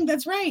sport. I don't think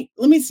that's right.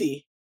 Let me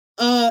see.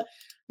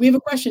 We have a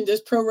question.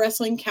 Does pro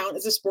wrestling count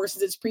as a sport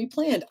since it's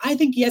pre-planned? I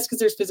think yes, because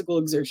there's physical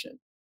exertion.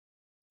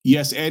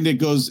 Yes, and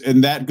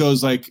that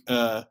goes like,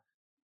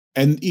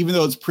 and even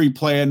though it's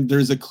pre-planned,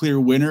 there's a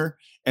clear winner,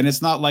 and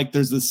it's not like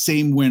there's the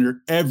same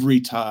winner every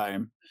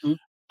time.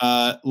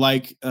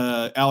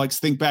 Mm-hmm. Alex,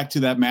 think back to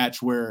that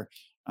match where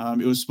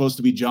it was supposed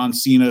to be John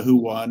Cena who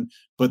won,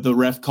 but the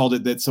ref called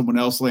it that someone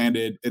else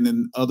landed, and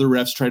then other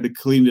refs tried to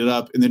clean it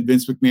up, and then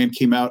Vince McMahon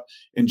came out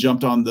and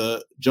jumped in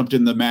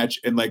the match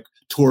and like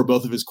tore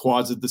both of his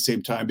quads at the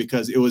same time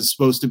because it was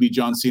supposed to be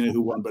John Cena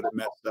who won, but it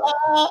messed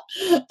up.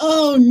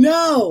 Oh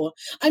no!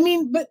 I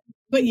mean,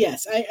 but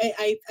yes,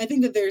 I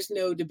think that there's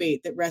no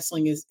debate that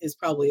wrestling is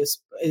probably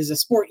is a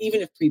sport,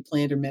 even if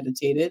pre-planned or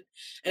meditated,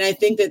 and I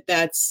think that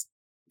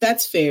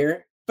that's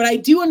fair. But I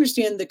do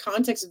understand the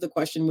context of the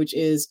question, which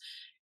is,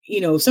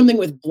 something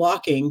with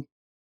blocking.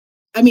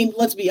 I mean,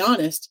 let's be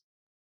honest,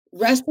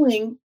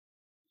 wrestling,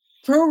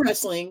 pro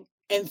wrestling,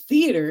 and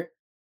theater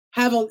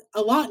have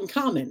a lot in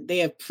common. They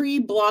have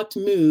pre-blocked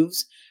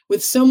moves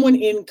with someone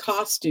in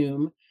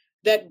costume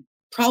that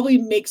probably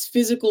makes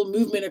physical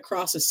movement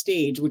across a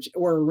stage,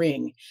 or a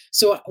ring.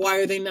 So why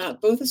are they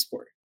not both a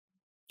sport?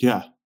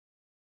 Yeah.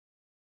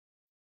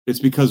 It's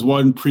because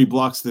one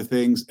pre-blocks the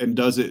things and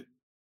does it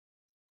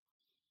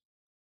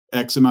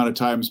X amount of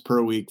times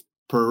per week,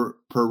 per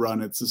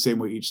run. It's the same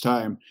way each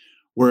time.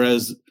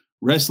 Whereas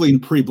wrestling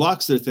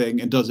pre-blocks their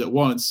thing and does it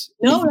once.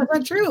 No, that's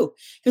not true.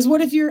 Because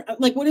what if you're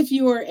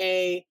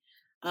a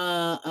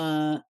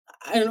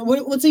I don't know.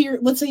 Let's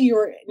say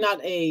you're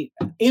not a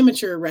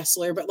amateur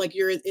wrestler, but like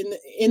you're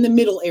in the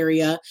middle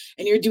area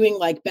and you're doing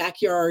like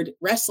backyard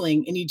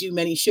wrestling and you do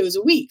many shows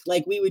a week.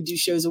 Like we would do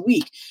shows a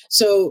week.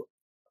 So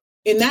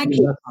in that case,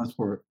 that's not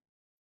sport.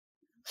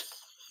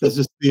 That's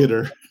just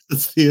theater.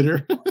 It's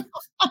theater.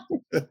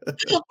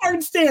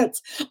 Hard stance.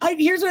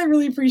 Here's what I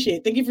really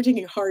appreciate. Thank you for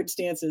taking hard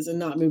stances and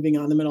not moving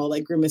on them at all,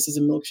 like Grimace's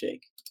and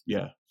Milkshake.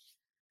 Yeah.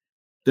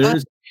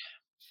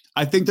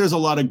 I think there's a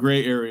lot of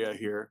gray area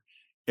here.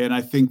 And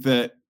I think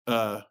that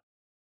a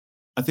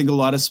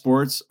lot of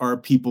sports are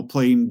people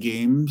playing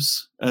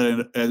games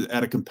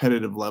at a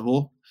competitive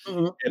level.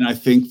 Mm-hmm. And I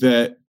think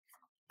that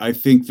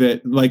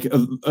like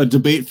a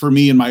debate for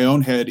me in my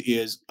own head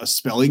is a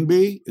spelling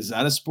bee. Is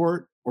that a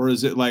sport? Or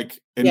is it like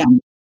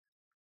an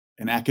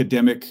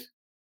academic?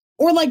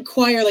 Or like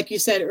choir, like you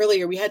said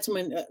earlier, we had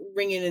someone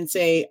ring in and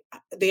say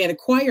they had a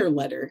choir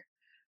letter.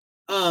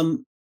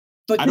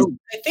 But I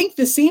think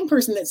the same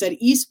person that said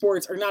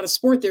esports are not a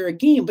sport, they're a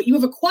game, but you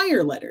have a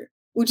choir letter,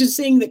 which is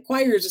saying that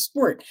choir is a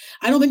sport.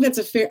 I don't think that's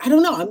a fair, I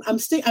don't know. I don't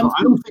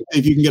think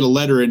if you can get a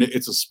letter in it,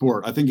 it's a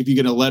sport. I think if you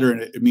get a letter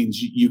in it, it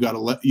means you got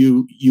to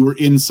you were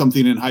in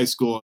something in high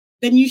school.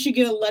 Then you should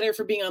get a letter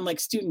for being on like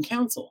student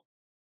council.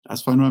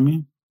 That's fine with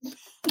me.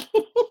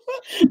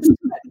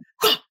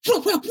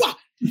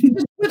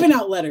 Just whipping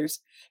out letters.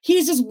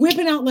 He's just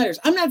whipping out letters.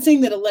 I'm not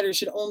saying that a letter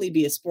should only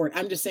be a sport.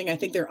 I'm just saying I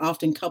think they're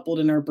often coupled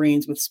in our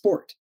brains with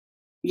sport.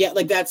 Yeah,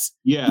 like that's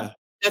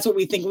what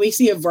we think. When we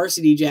see a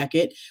varsity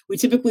jacket, we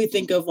typically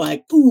think of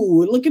like,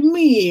 ooh, look at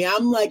me.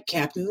 I'm like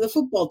captain of the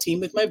football team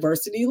with my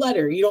varsity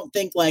letter. You don't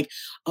think like,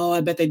 oh,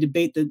 I bet they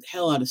debate the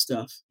hell out of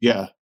stuff.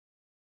 Yeah.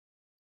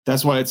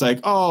 That's why it's like,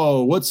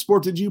 oh, what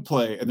sport did you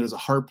play? And there's a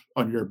harp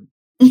on your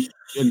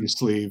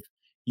sleeve.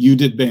 You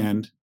did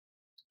band.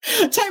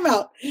 Time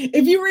out.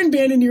 If you were in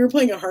band and you were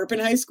playing a harp in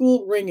high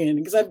school, ring in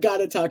because I've got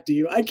to talk to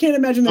you. I can't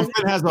imagine that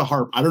has a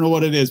harp. I don't know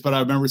what it is, but I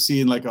remember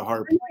seeing like a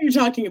harp. I know what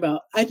you're talking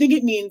about. I think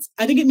it means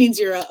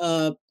you're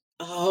a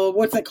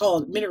what's that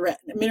called?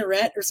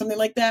 Minaret or something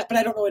like that. But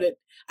I don't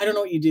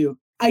know what you do.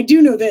 I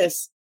do know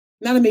this.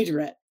 Not a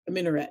majorette, a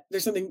minaret.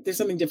 There's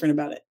something different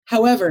about it.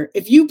 However,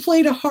 if you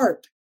played a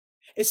harp,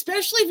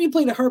 especially if you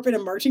played a harp in a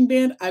marching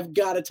band, I've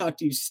got to talk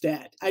to you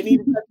stat. I need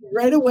to talk to you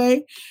right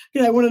away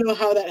because I want to know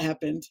how that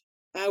happened.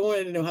 I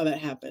wanted to know how that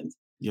happened.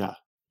 Yeah.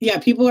 Yeah,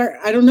 people are,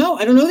 I don't know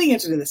the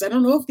answer to this. I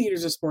don't know if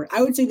theater's a sport.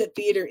 I would say that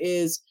theater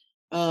is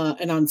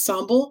an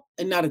ensemble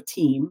and not a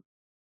team.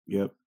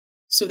 Yep.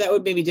 So that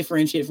would maybe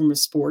differentiate from a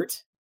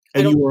sport.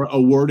 And you were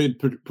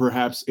awarded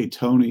perhaps a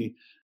Tony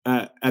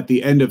at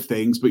the end of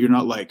things, but you're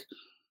not like,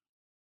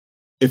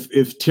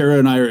 if Tara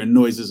and I are in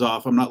Noises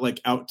Off, I'm not like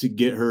out to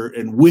get her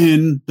and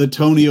win the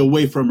Tony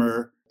away from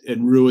her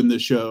and ruin the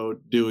show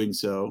doing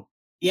so.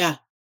 Yeah.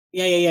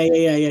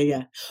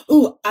 Yeah.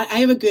 Oh, I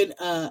have a good,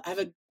 I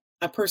have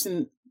a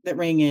person that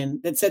rang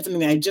in that said something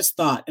that I just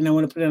thought, and I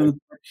want to put it on the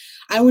board.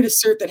 I would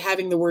assert that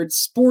having the word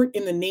sport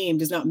in the name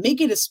does not make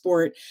it a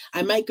sport.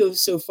 I might go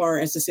so far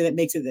as to say that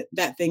makes it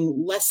that thing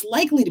less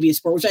likely to be a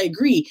sport, which I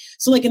agree.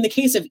 So like in the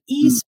case of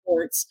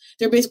esports,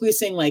 they're basically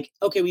saying like,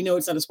 okay, we know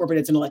it's not a sport, but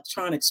it's an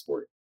electronic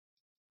sport.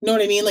 You know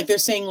what I mean? Like they're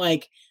saying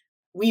like,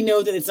 we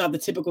know that it's not the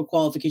typical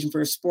qualification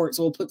for a sport,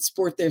 so we'll put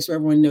sport there so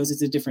everyone knows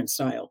it's a different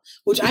style,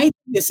 which I think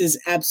this is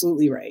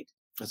absolutely right.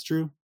 That's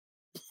true.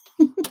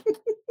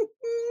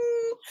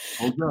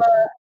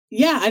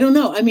 Yeah, I don't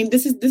know. I mean,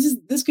 this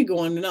could go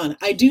on and on.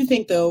 I do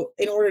think, though,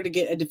 in order to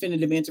get a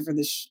definitive answer for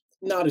this,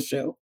 not a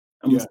show,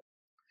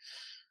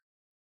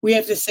 we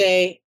have to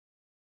say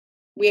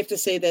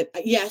that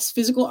yes,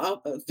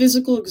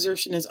 physical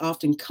exertion is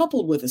often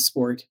coupled with a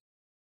sport,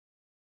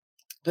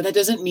 but that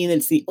doesn't mean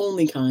it's the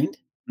only kind.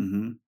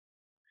 Mm-hmm.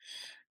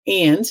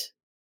 And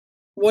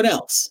what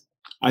else?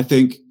 I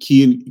think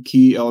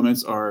key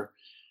elements are: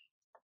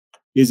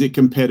 is it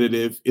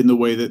competitive in the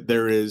way that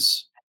there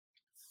is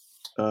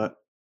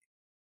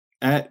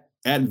at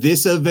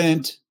this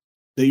event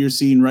that you're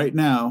seeing right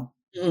now?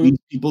 Mm-hmm. These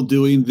people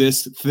doing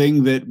this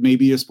thing that may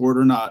be a sport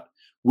or not.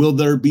 Will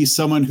there be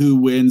someone who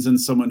wins and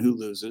someone who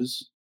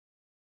loses?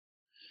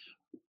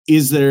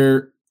 is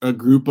there a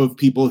group of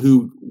people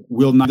who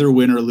will neither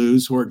win or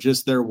lose, who are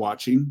just there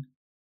watching?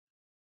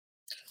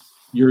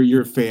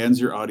 Your fans,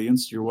 your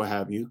audience, your what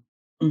have you.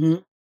 Mm-hmm.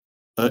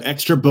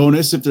 Extra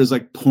bonus if there's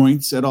like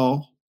points at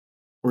all,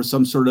 or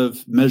some sort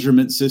of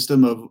measurement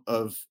system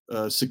of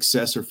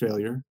success or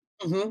failure.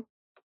 Mm-hmm.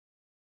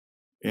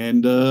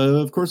 And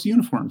of course,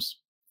 uniforms.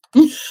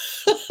 We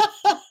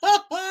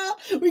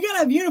gotta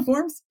have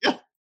uniforms. Yeah.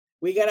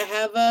 We gotta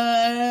have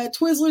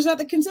Twizzlers at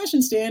the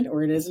concession stand,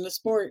 or it isn't a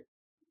sport.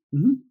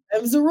 Mm-hmm.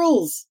 Them's the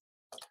rules.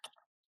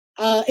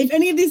 If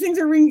any of these things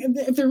are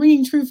if they're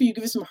ringing true for you,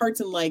 give us some hearts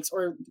and likes,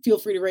 or feel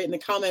free to write in the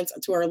comments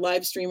to our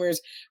live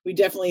streamers. We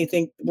definitely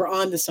think we're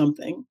on to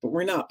something, but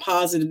we're not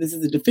positive this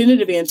is a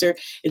definitive answer.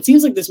 It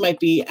seems like this might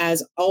be,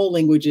 as all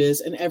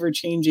languages, an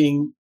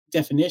ever-changing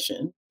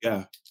definition.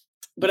 Yeah.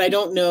 But I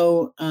don't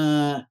know.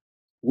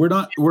 We're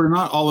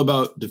not all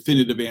about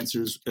definitive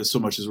answers as so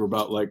much as we're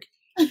about like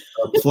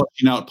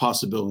flushing out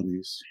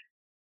possibilities.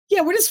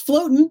 Yeah, we're just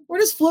floating. We're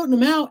just floating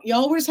them out,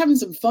 y'all. We're just having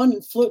some fun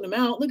and floating them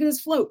out. Look at us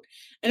float.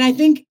 And I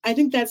think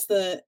that's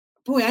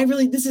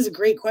this is a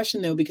great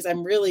question though, because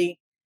I'm really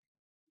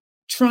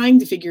trying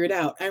to figure it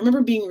out. I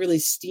remember being really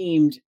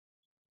steamed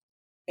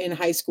in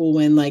high school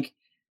when, like,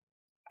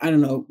 I don't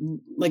know,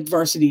 like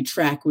varsity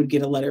track would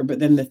get a letter, but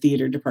then the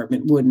theater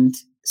department wouldn't.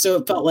 So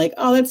it felt like,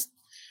 oh,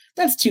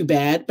 that's too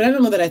bad. But I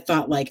don't know that I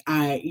thought like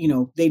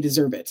they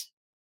deserve it.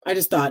 I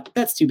just thought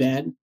that's too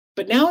bad.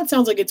 But now it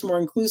sounds like it's more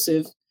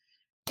inclusive,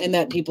 and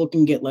that people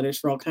can get letters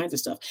for all kinds of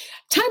stuff.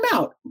 Time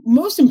out.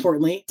 Most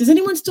importantly, does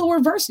anyone still wear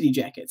varsity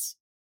jackets?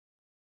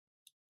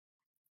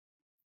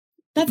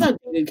 That's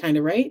outdated, kind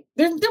of, right?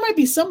 There might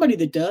be somebody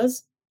that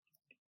does,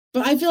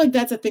 but I feel like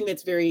that's a thing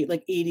that's very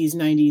like 80s,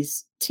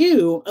 90s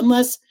too,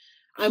 unless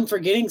I'm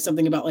forgetting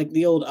something about like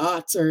the old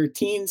aughts or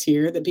teens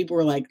here that people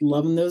were like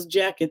loving those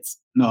jackets.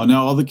 No,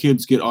 now all the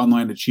kids get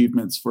online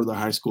achievements for their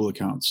high school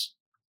accounts.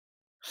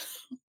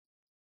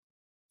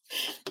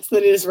 So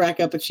they just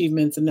rack up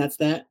achievements and that's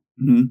that.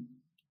 Mm-hmm.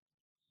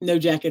 No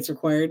jackets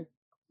required.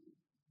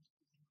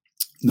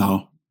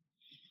 No.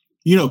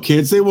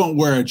 Kids, they won't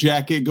wear a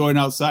jacket going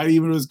outside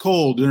even if it's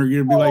cold. They're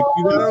going to be like,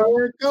 you gotta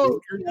wear a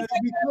coat. You're going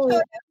to be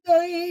cold.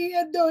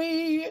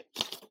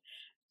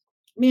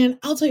 Man,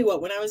 I'll tell you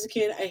what, when I was a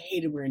kid, I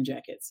hated wearing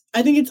jackets.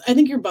 I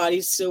think your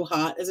body's so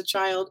hot as a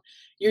child.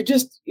 You're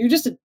just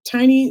a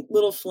tiny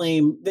little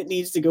flame that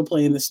needs to go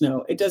play in the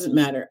snow. It doesn't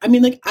matter. I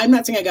mean, like, I'm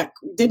not saying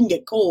didn't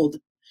get cold,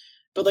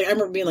 but like I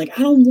remember being like,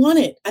 I don't want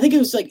it. I think it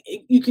was like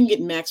you can get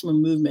maximum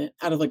movement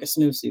out of like a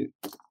snowsuit.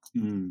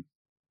 Mm.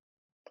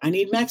 I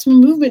need maximum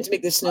movement to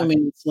make the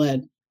snowman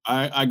sled.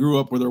 I grew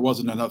up where there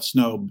wasn't enough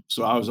snow,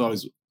 so I was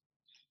always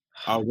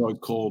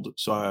cold.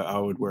 So I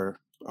would wear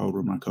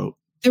my coat.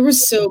 There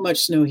was so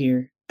much snow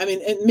here. I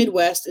mean, in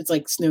Midwest, it's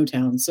like snow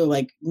town. So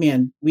like,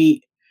 man,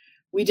 we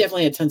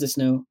definitely had tons of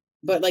snow.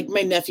 But like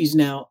my nephews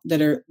now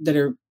that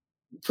are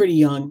pretty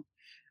young,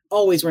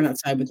 always run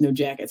outside with no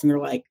jackets, and they're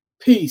like,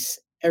 peace,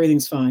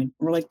 everything's fine. And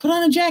we're like, put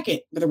on a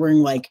jacket, but they're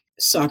wearing like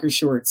soccer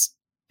shorts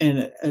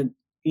and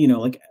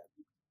like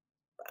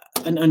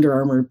an Under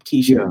Armour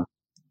t-shirt.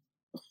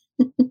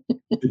 Yeah.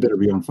 They better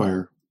be on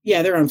fire.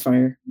 Yeah, they're on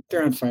fire.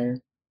 They're on fire.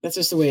 That's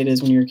just the way it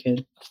is when you're a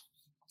kid.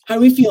 How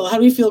do we feel? How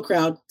do we feel,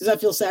 crowd? Does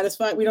that feel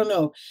satisfied? We don't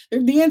know.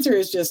 The answer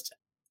is just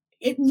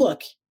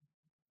look.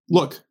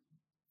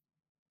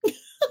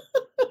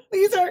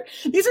 These are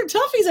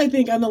toughies, I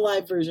think, on the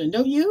live version.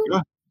 Don't you?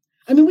 Yeah.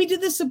 I mean, we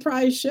did this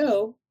surprise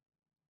show.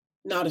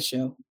 Not a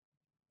show.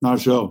 Not a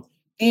show.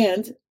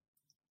 And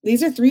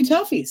these are 3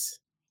 toughies.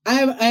 I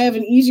have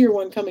an easier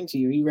one coming to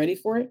you. Are you ready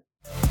for it?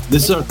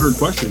 This is our third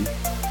question.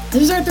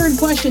 This is our third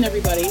question,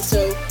 everybody.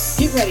 So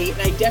get ready.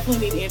 And I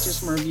definitely need answers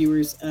from our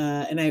viewers.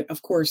 And I,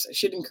 of course,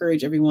 should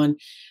encourage everyone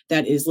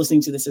that is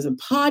listening to this as a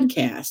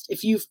podcast.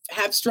 If you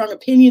have strong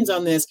opinions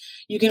on this,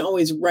 you can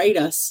always write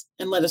us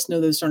and let us know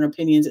those strong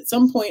opinions. At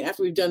some point,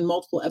 after we've done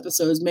multiple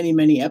episodes, many,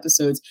 many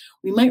episodes,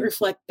 we might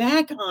reflect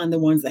back on the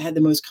ones that had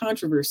the most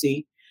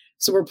controversy.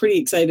 So we're pretty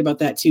excited about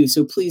that too.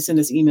 So please send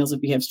us emails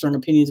if you have strong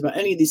opinions about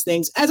any of these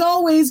things. As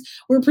always,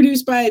 we're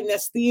produced by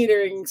Nest Theater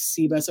in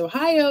Seabus,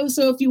 Ohio.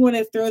 So if you want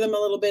to throw them a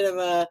little bit of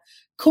a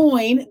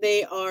coin,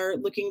 they are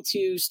looking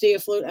to stay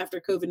afloat after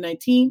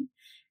COVID-19.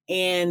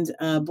 And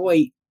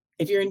boy,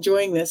 if you're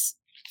enjoying this,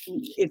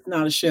 it's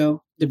not a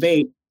show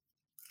debate.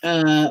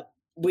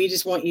 We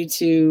just want you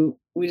to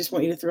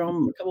throw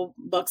them a couple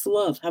bucks of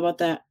love. How about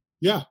that?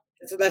 Yeah.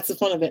 So that's the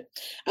fun of it.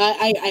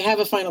 I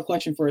have a final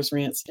question for us,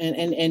 Rance,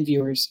 and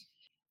viewers.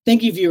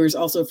 Thank you, viewers,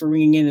 also for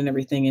ringing in and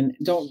everything. And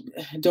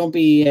don't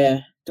be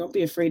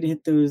afraid to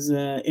hit those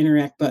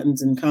interact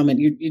buttons and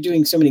comment. You're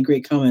doing so many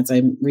great comments.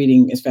 I'm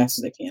reading as fast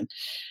as I can.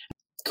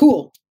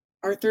 Cool.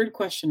 Our third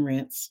question,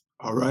 Rance.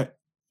 All right.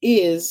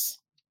 Is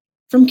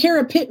from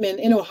Kara Pittman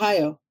in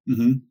Ohio.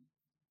 Mm-hmm.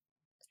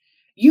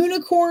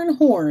 Unicorn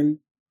horn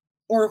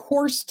or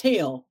horse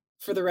tail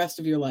for the rest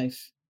of your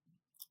life?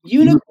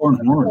 Unicorn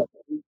horn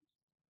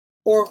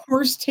or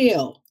horse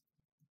tail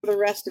for the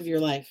rest of your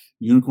life?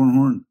 Unicorn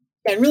horn.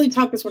 Yeah, and really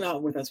talk this one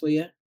out with us, will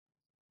you?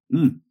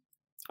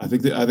 I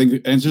think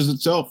it answers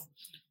itself.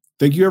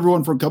 Thank you,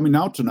 everyone, for coming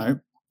out tonight.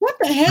 What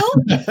the hell?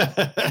 What just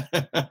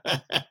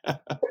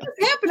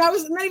happened? I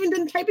was not even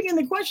done typing in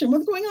the question.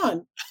 What's going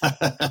on?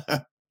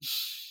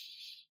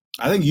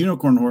 I think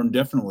unicorn horn,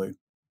 definitely.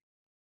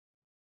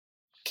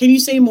 Can you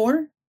say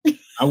more?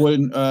 I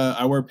wouldn't.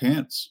 I wear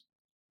pants.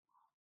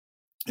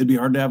 It'd be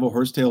hard to have a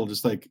horsetail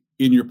just like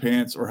in your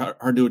pants, or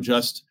hard to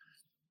adjust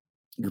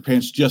your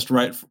pants just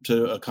right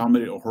to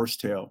accommodate a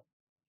horsetail.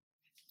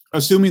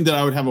 Assuming that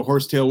I would have a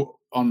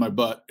horsetail on my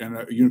butt and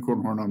a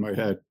unicorn horn on my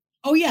head.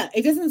 Oh yeah,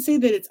 it doesn't say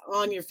that it's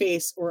on your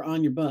face or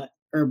on your butt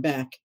or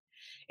back.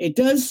 It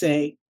does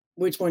say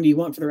which one do you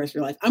want for the rest of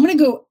your life. I'm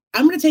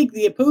gonna take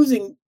the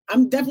opposing.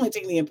 I'm definitely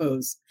taking the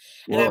oppose,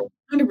 and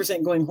I'm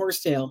 100% going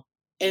horsetail,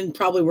 and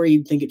probably where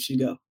you'd think it should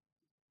go.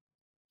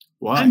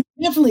 Why? I'm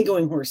definitely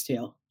going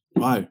horsetail.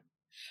 Why?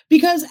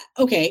 Because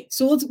okay,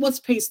 so let's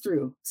pace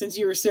through since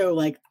you were so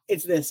like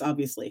it's this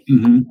obviously.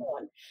 Mm-hmm.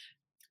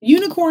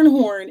 Unicorn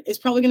horn is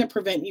probably going to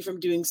prevent you from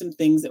doing some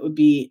things that would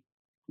be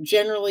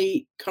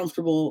generally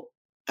comfortable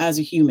as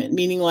a human.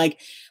 Meaning, like,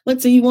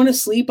 let's say you want to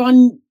sleep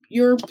on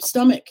your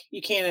stomach, you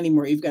can't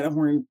anymore. You've got a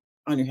horn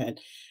on your head.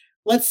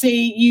 Let's say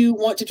you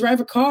want to drive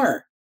a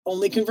car,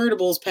 only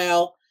convertibles,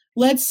 pal.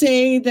 Let's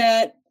say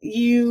that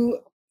you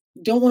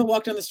don't want to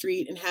walk down the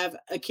street and have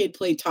a kid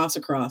play toss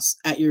across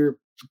at your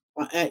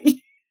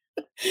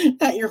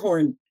at your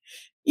horn.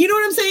 You know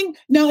what I'm saying?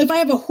 Now, if I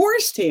have a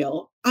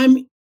horsetail,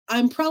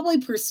 I'm probably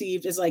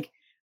perceived as like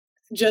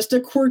just a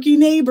quirky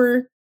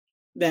neighbor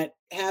that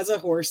has a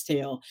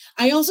horsetail.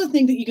 I also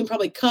think that you can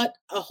probably cut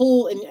a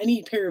hole in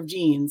any pair of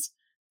jeans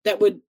that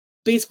would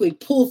basically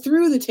pull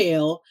through the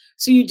tail,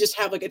 so you just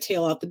have like a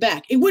tail out the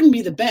back. It wouldn't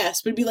be the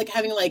best, but it'd be like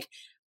having like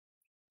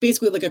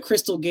basically like a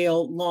Crystal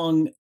Gale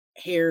long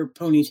hair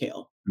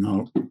ponytail.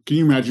 No. Can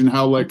you imagine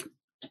how like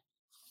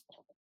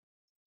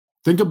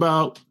think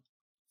about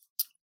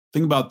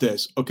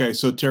this. Okay,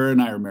 so Tara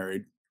and I are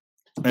married.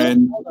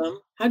 And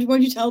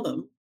why'd you tell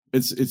them?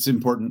 It's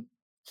important.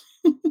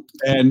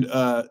 And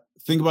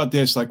think about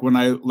this, like when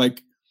I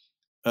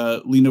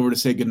lean over to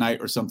say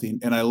goodnight or something,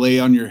 and I lay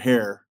on your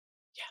hair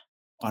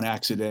on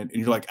accident, and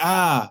you're like,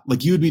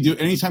 like you would be doing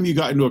anytime you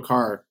got into a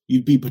car,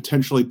 you'd be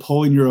potentially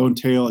pulling your own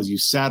tail as you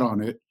sat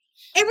on it.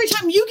 Every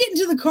time you get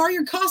into the car,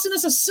 you're costing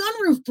us a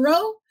sunroof,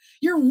 bro.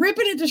 You're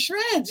ripping it to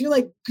shreds. You're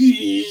like,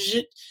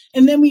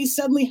 and then we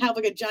suddenly have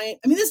like a giant.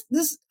 I mean,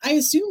 this. I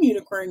assume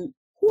unicorn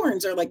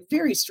horns are like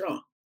very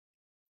strong.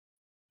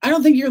 I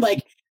don't think you're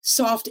like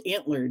soft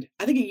antlered.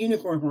 I think a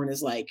unicorn horn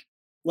is like,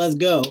 let's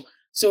go.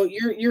 So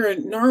you're a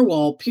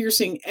narwhal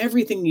piercing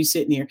everything you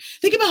sit near.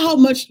 Think about how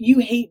much you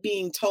hate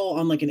being tall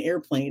on like an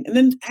airplane, and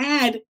then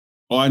add.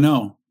 Oh, I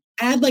know.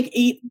 Add like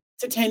 8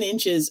 to 10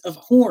 inches of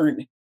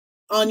horn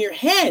on your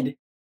head.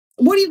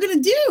 What are you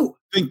going to do?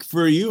 Think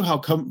for you how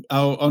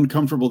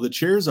uncomfortable the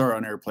chairs are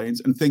on airplanes,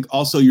 and think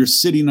also you're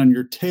sitting on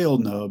your tail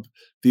nub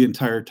the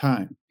entire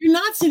time. You're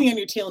not sitting on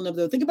your tail nub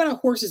though. Think about a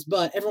horse's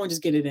butt. Everyone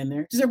just get it in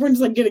there. Just everyone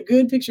just like get a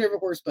good picture of a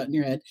horse butt in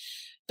your head.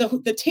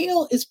 The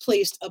tail is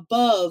placed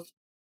above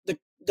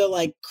the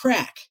like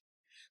crack.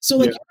 So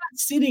like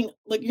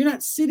you're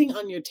not sitting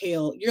on your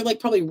tail. You're like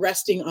probably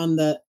resting on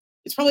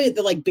it's probably at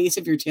the like base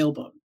of your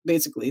tailbone,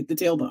 basically the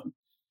tailbone.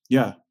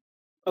 Yeah.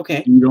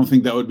 Okay. You don't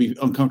think that would be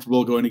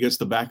uncomfortable going against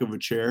the back of a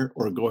chair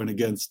or going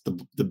against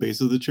the base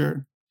of the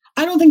chair?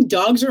 I don't think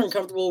dogs are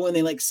uncomfortable when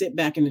they like sit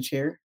back in a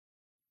chair.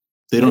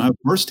 They don't have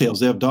horse tails;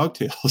 they have dog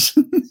tails.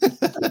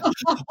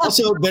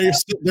 Also,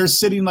 they're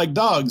sitting like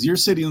dogs. You're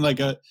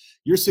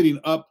sitting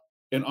up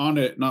and on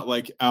it, not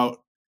like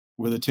out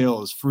where the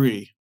tail is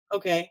free.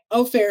 Okay.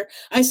 Oh, fair.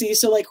 I see.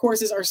 So like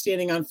horses are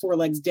standing on 4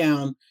 legs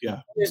down. Yeah.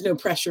 There's no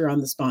pressure on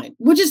the spine,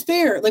 which is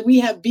fair. Like we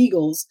have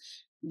beagle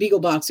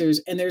boxers,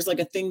 and there's like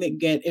a thing that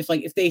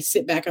if they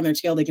sit back on their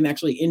tail, they can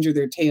actually injure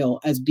their tail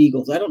as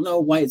beagles. I don't know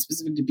why it's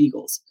specific to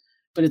beagles,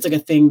 but it's like a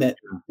thing that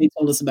they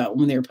told us about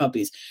when they were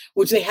puppies,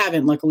 which they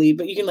haven't luckily,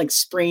 but you can like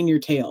sprain your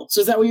tail.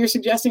 So is that what you're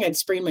suggesting? I'd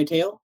sprain my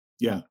tail?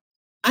 Yeah.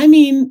 I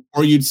mean,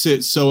 or you'd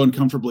sit so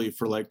uncomfortably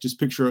for like, just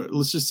picture,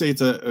 let's just say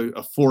it's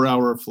a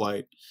 4-hour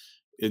flight.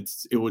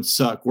 It would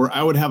suck where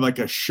I would have like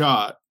a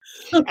shot.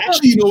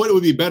 Actually, you know what? It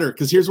would be better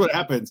because here's what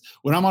happens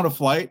when I'm on a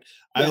flight.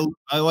 Yeah.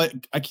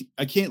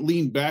 I can't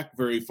lean back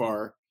very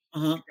far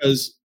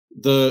because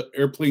the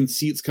airplane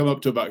seats come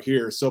up to about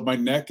here, so my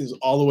neck is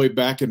all the way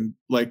back and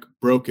like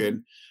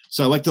broken.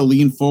 So I like to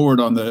lean forward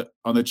on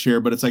the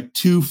chair, but it's like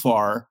too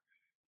far.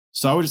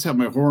 So I would just have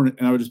my horn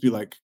and I would just be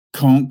like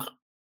conk,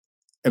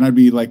 and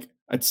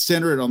I'd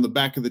center it on the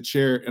back of the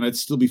chair, and I'd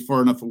still be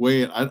far enough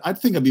away. I'd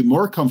think I'd be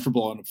more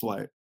comfortable on a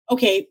flight.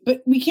 Okay,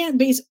 but we can't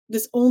base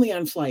this only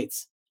on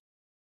flights.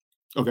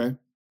 Okay.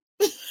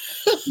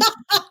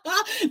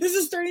 This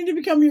is starting to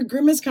become your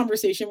Grimace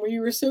conversation where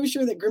you were so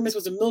sure that Grimace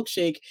was a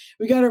milkshake.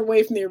 We got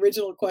away from the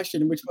original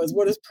question, which was,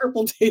 what does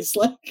purple taste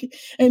like?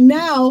 And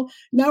now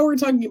we're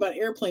talking about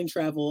airplane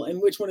travel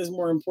and which one is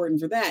more important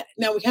for that.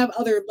 Now we have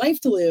other life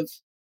to live.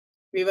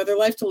 We have other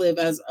life to live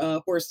as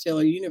a horsetail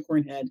or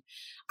unicorn head.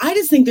 I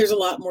just think there's a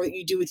lot more that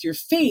you do with your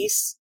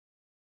face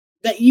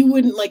that you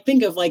wouldn't like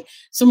think of. Like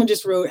someone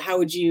just wrote, how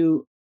would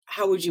you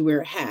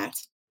wear a hat?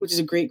 which is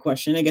a great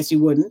question. I guess you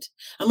wouldn't,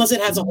 unless it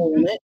has a hole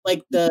in it.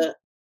 Like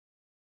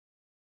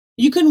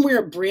you couldn't wear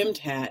a brimmed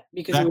hat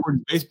because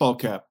backwards baseball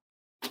cap.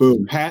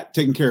 Boom, hat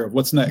taken care of.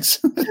 What's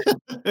next?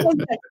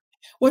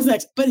 What's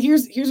next? But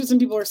here's what some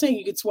people are saying.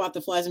 You could swat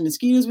the flies and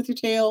mosquitoes with your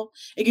tail.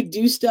 It could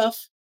do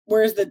stuff,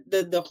 whereas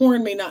the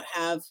horn may not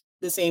have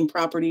the same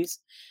properties.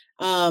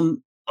 Oh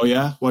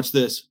yeah, watch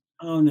this.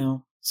 Oh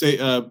no. Say,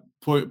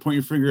 point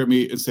your finger at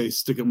me and say,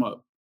 stick them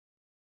up.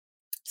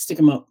 Stick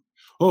them up.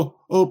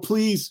 Oh,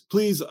 please,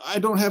 I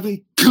don't have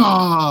any.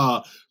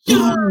 Gah!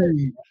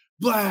 Boom!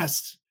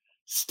 Blast!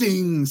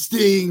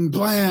 Sting!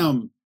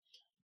 Blam!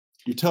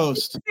 You're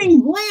toast.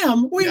 Sting!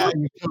 Blam! Wait, yeah,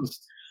 you're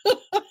toast.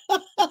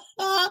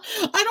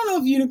 I don't know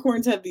if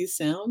unicorns have these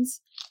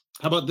sounds.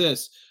 How about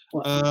this?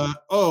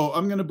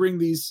 I'm gonna bring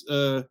these.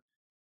 I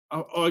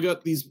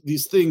got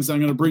these things. I'm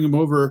gonna bring them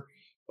over.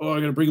 I'm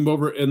gonna bring them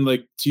over and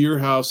like to your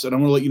house, and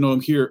I'm gonna let you know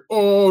I'm here.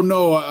 Oh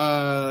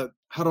no!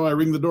 How do I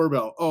ring the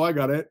doorbell? Oh, I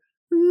got it.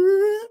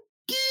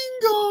 Ding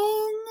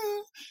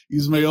dong.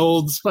 Use my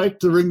old spike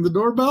to ring the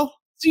doorbell.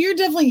 So you're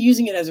definitely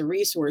using it as a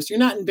resource. You're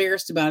not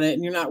embarrassed about it,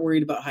 and you're not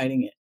worried about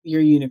hiding it.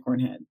 You're a unicorn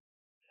head.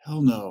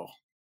 Hell no.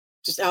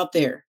 Just out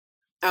there,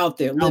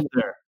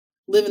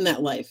 living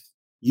that life.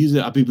 Use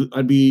it.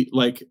 I'd be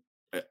like,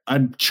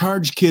 I'd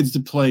charge kids to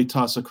play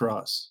toss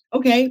across.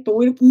 Okay, but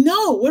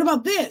what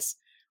about this?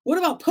 What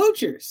about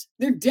poachers?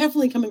 They're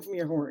definitely coming from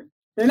your horn.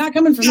 They're not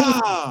coming from me.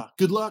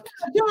 Good luck.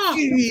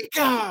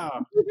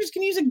 Poachers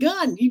can use a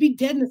gun. You'd be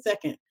dead in a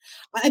second.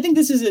 I think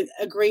this is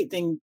a great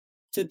thing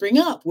to bring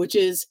up, which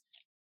is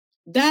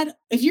that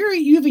if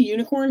you have a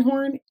unicorn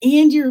horn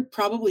and you're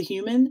probably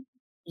human,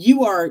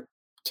 you are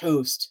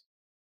toast.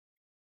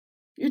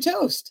 You're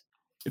toast.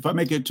 If I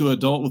make it to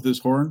adult with this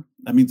horn,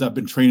 that means I've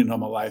been training all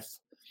my life.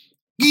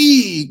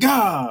 Gee,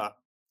 gah!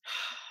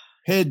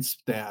 Head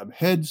stab.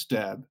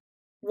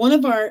 One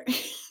of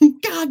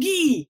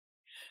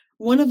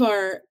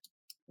our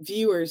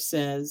viewers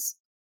says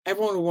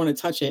everyone would want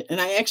to touch it.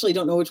 And I actually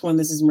don't know which one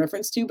this is in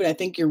reference to, but I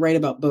think you're right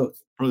about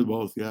both. Probably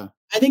both, yeah.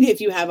 I think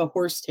if you have a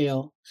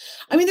horsetail,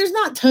 I mean, there's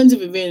not tons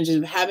of advantages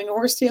of having a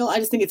horsetail. I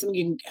just think it's something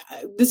you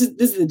can, this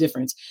is the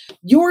difference.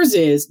 Yours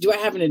is, do I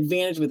have an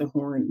advantage with a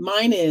horn?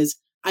 Mine is,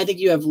 I think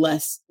you have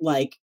less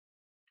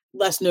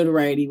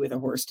notoriety with a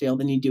horsetail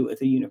than you do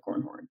with a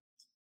unicorn horn.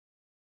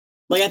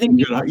 Like, I think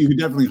you could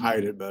definitely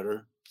hide it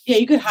better. Yeah,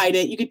 you could hide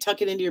it. You could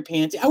tuck it into your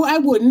pants. I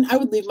wouldn't. I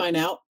would leave mine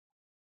out,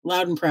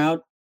 loud and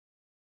proud.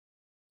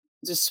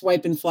 Just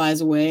swiping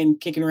flies away and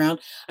kicking around.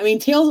 I mean,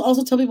 tails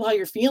also tell people how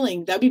you're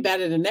feeling. That'd be bad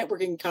at a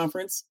networking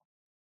conference.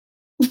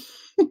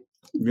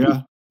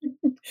 Yeah.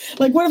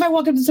 Like, what if I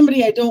walk up to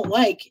somebody I don't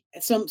like,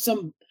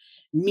 some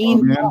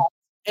mean boss,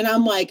 and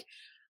I'm like,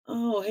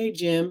 "Oh, hey,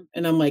 Jim,"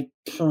 and I'm like,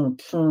 purr,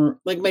 purr.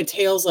 Like my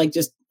tail's like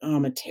just,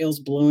 my tail's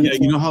blowing. Yeah,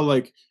 you know how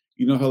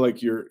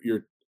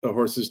your a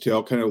horse's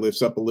tail kind of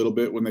lifts up a little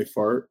bit when they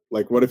fart.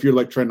 Like, what if you're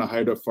like trying to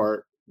hide a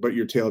fart, but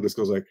your tail just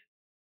goes like,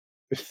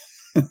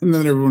 and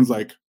then everyone's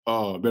like,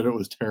 "Oh, I bet it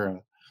was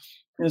Tara."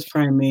 It was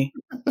probably me.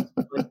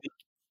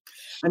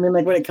 I mean,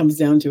 like when it comes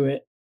down to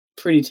it,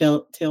 pretty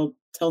telltale.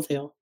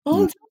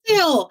 Oh,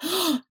 telltale.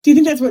 Do you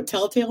think that's what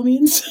telltale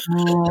means?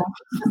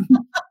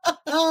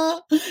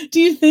 Do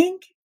you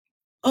think?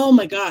 Oh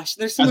my gosh,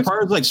 there's so much. As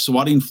far as like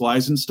swatting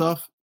flies and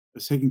stuff,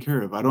 it's taken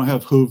care of. I don't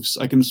have hooves.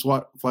 I can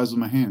swat flies with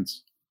my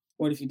hands.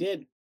 What if you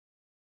did?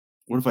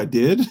 What if I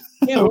did?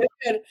 Yeah.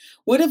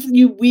 What if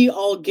we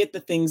all get the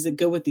things that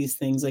go with these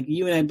things? Like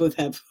you and I both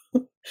have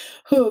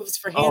hooves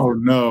for hands. Oh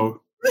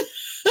no.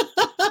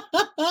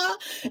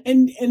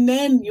 and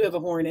then you have a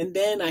horn, and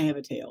then I have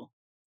a tail.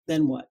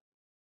 Then what?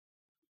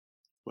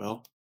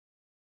 Well,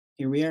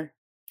 here we are.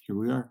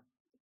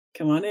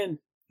 Come on in.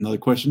 Another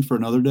question for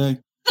another day.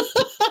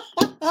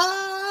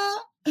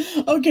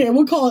 Okay,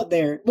 we'll call it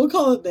there.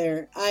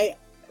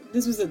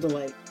 This was a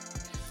delight.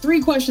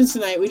 3 questions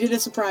tonight. We did a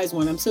surprise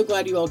one. I'm so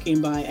glad you all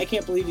came by. I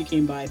can't believe you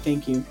came by.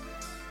 Thank you.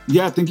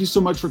 Yeah, thank you so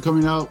much for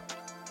coming out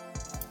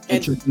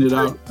and checking it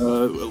out.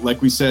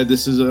 Like we said,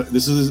 this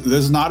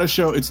is not a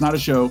show. It's not a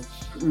show.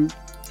 Mm-hmm.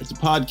 It's a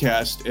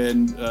podcast,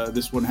 and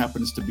this one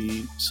happens to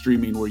be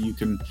streaming where you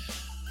can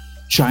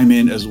chime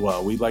in as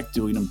well. We like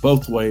doing them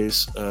both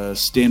ways.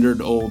 Standard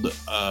old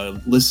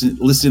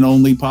listen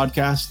only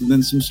podcast, and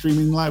then some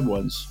streaming live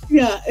ones.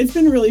 Yeah, it's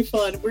been really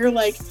fun.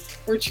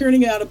 We're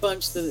churning out a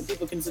bunch so that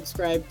people can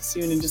subscribe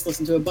soon and just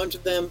listen to a bunch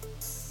of them.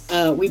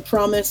 We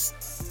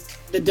promise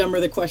the dumber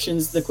the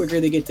questions, the quicker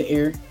they get to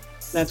air.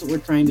 That's what we're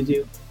trying to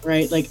do,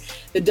 right? Like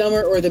the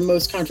dumber or the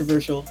most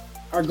controversial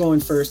are going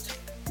first.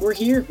 We're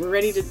here. We're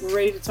ready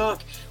to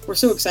talk. We're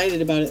so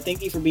excited about it.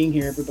 Thank you for being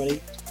here, everybody.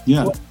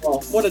 Yeah.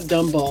 What a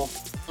dumb ball.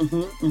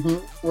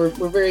 We're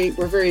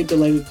very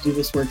delighted to do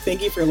this work.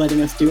 Thank you for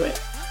letting us do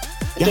it.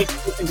 And thanks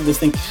for listening to this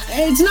thing.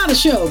 It's not a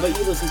show, but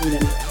you listen to it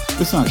anyway.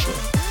 It's not a show.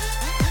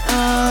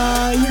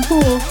 You're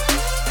cool.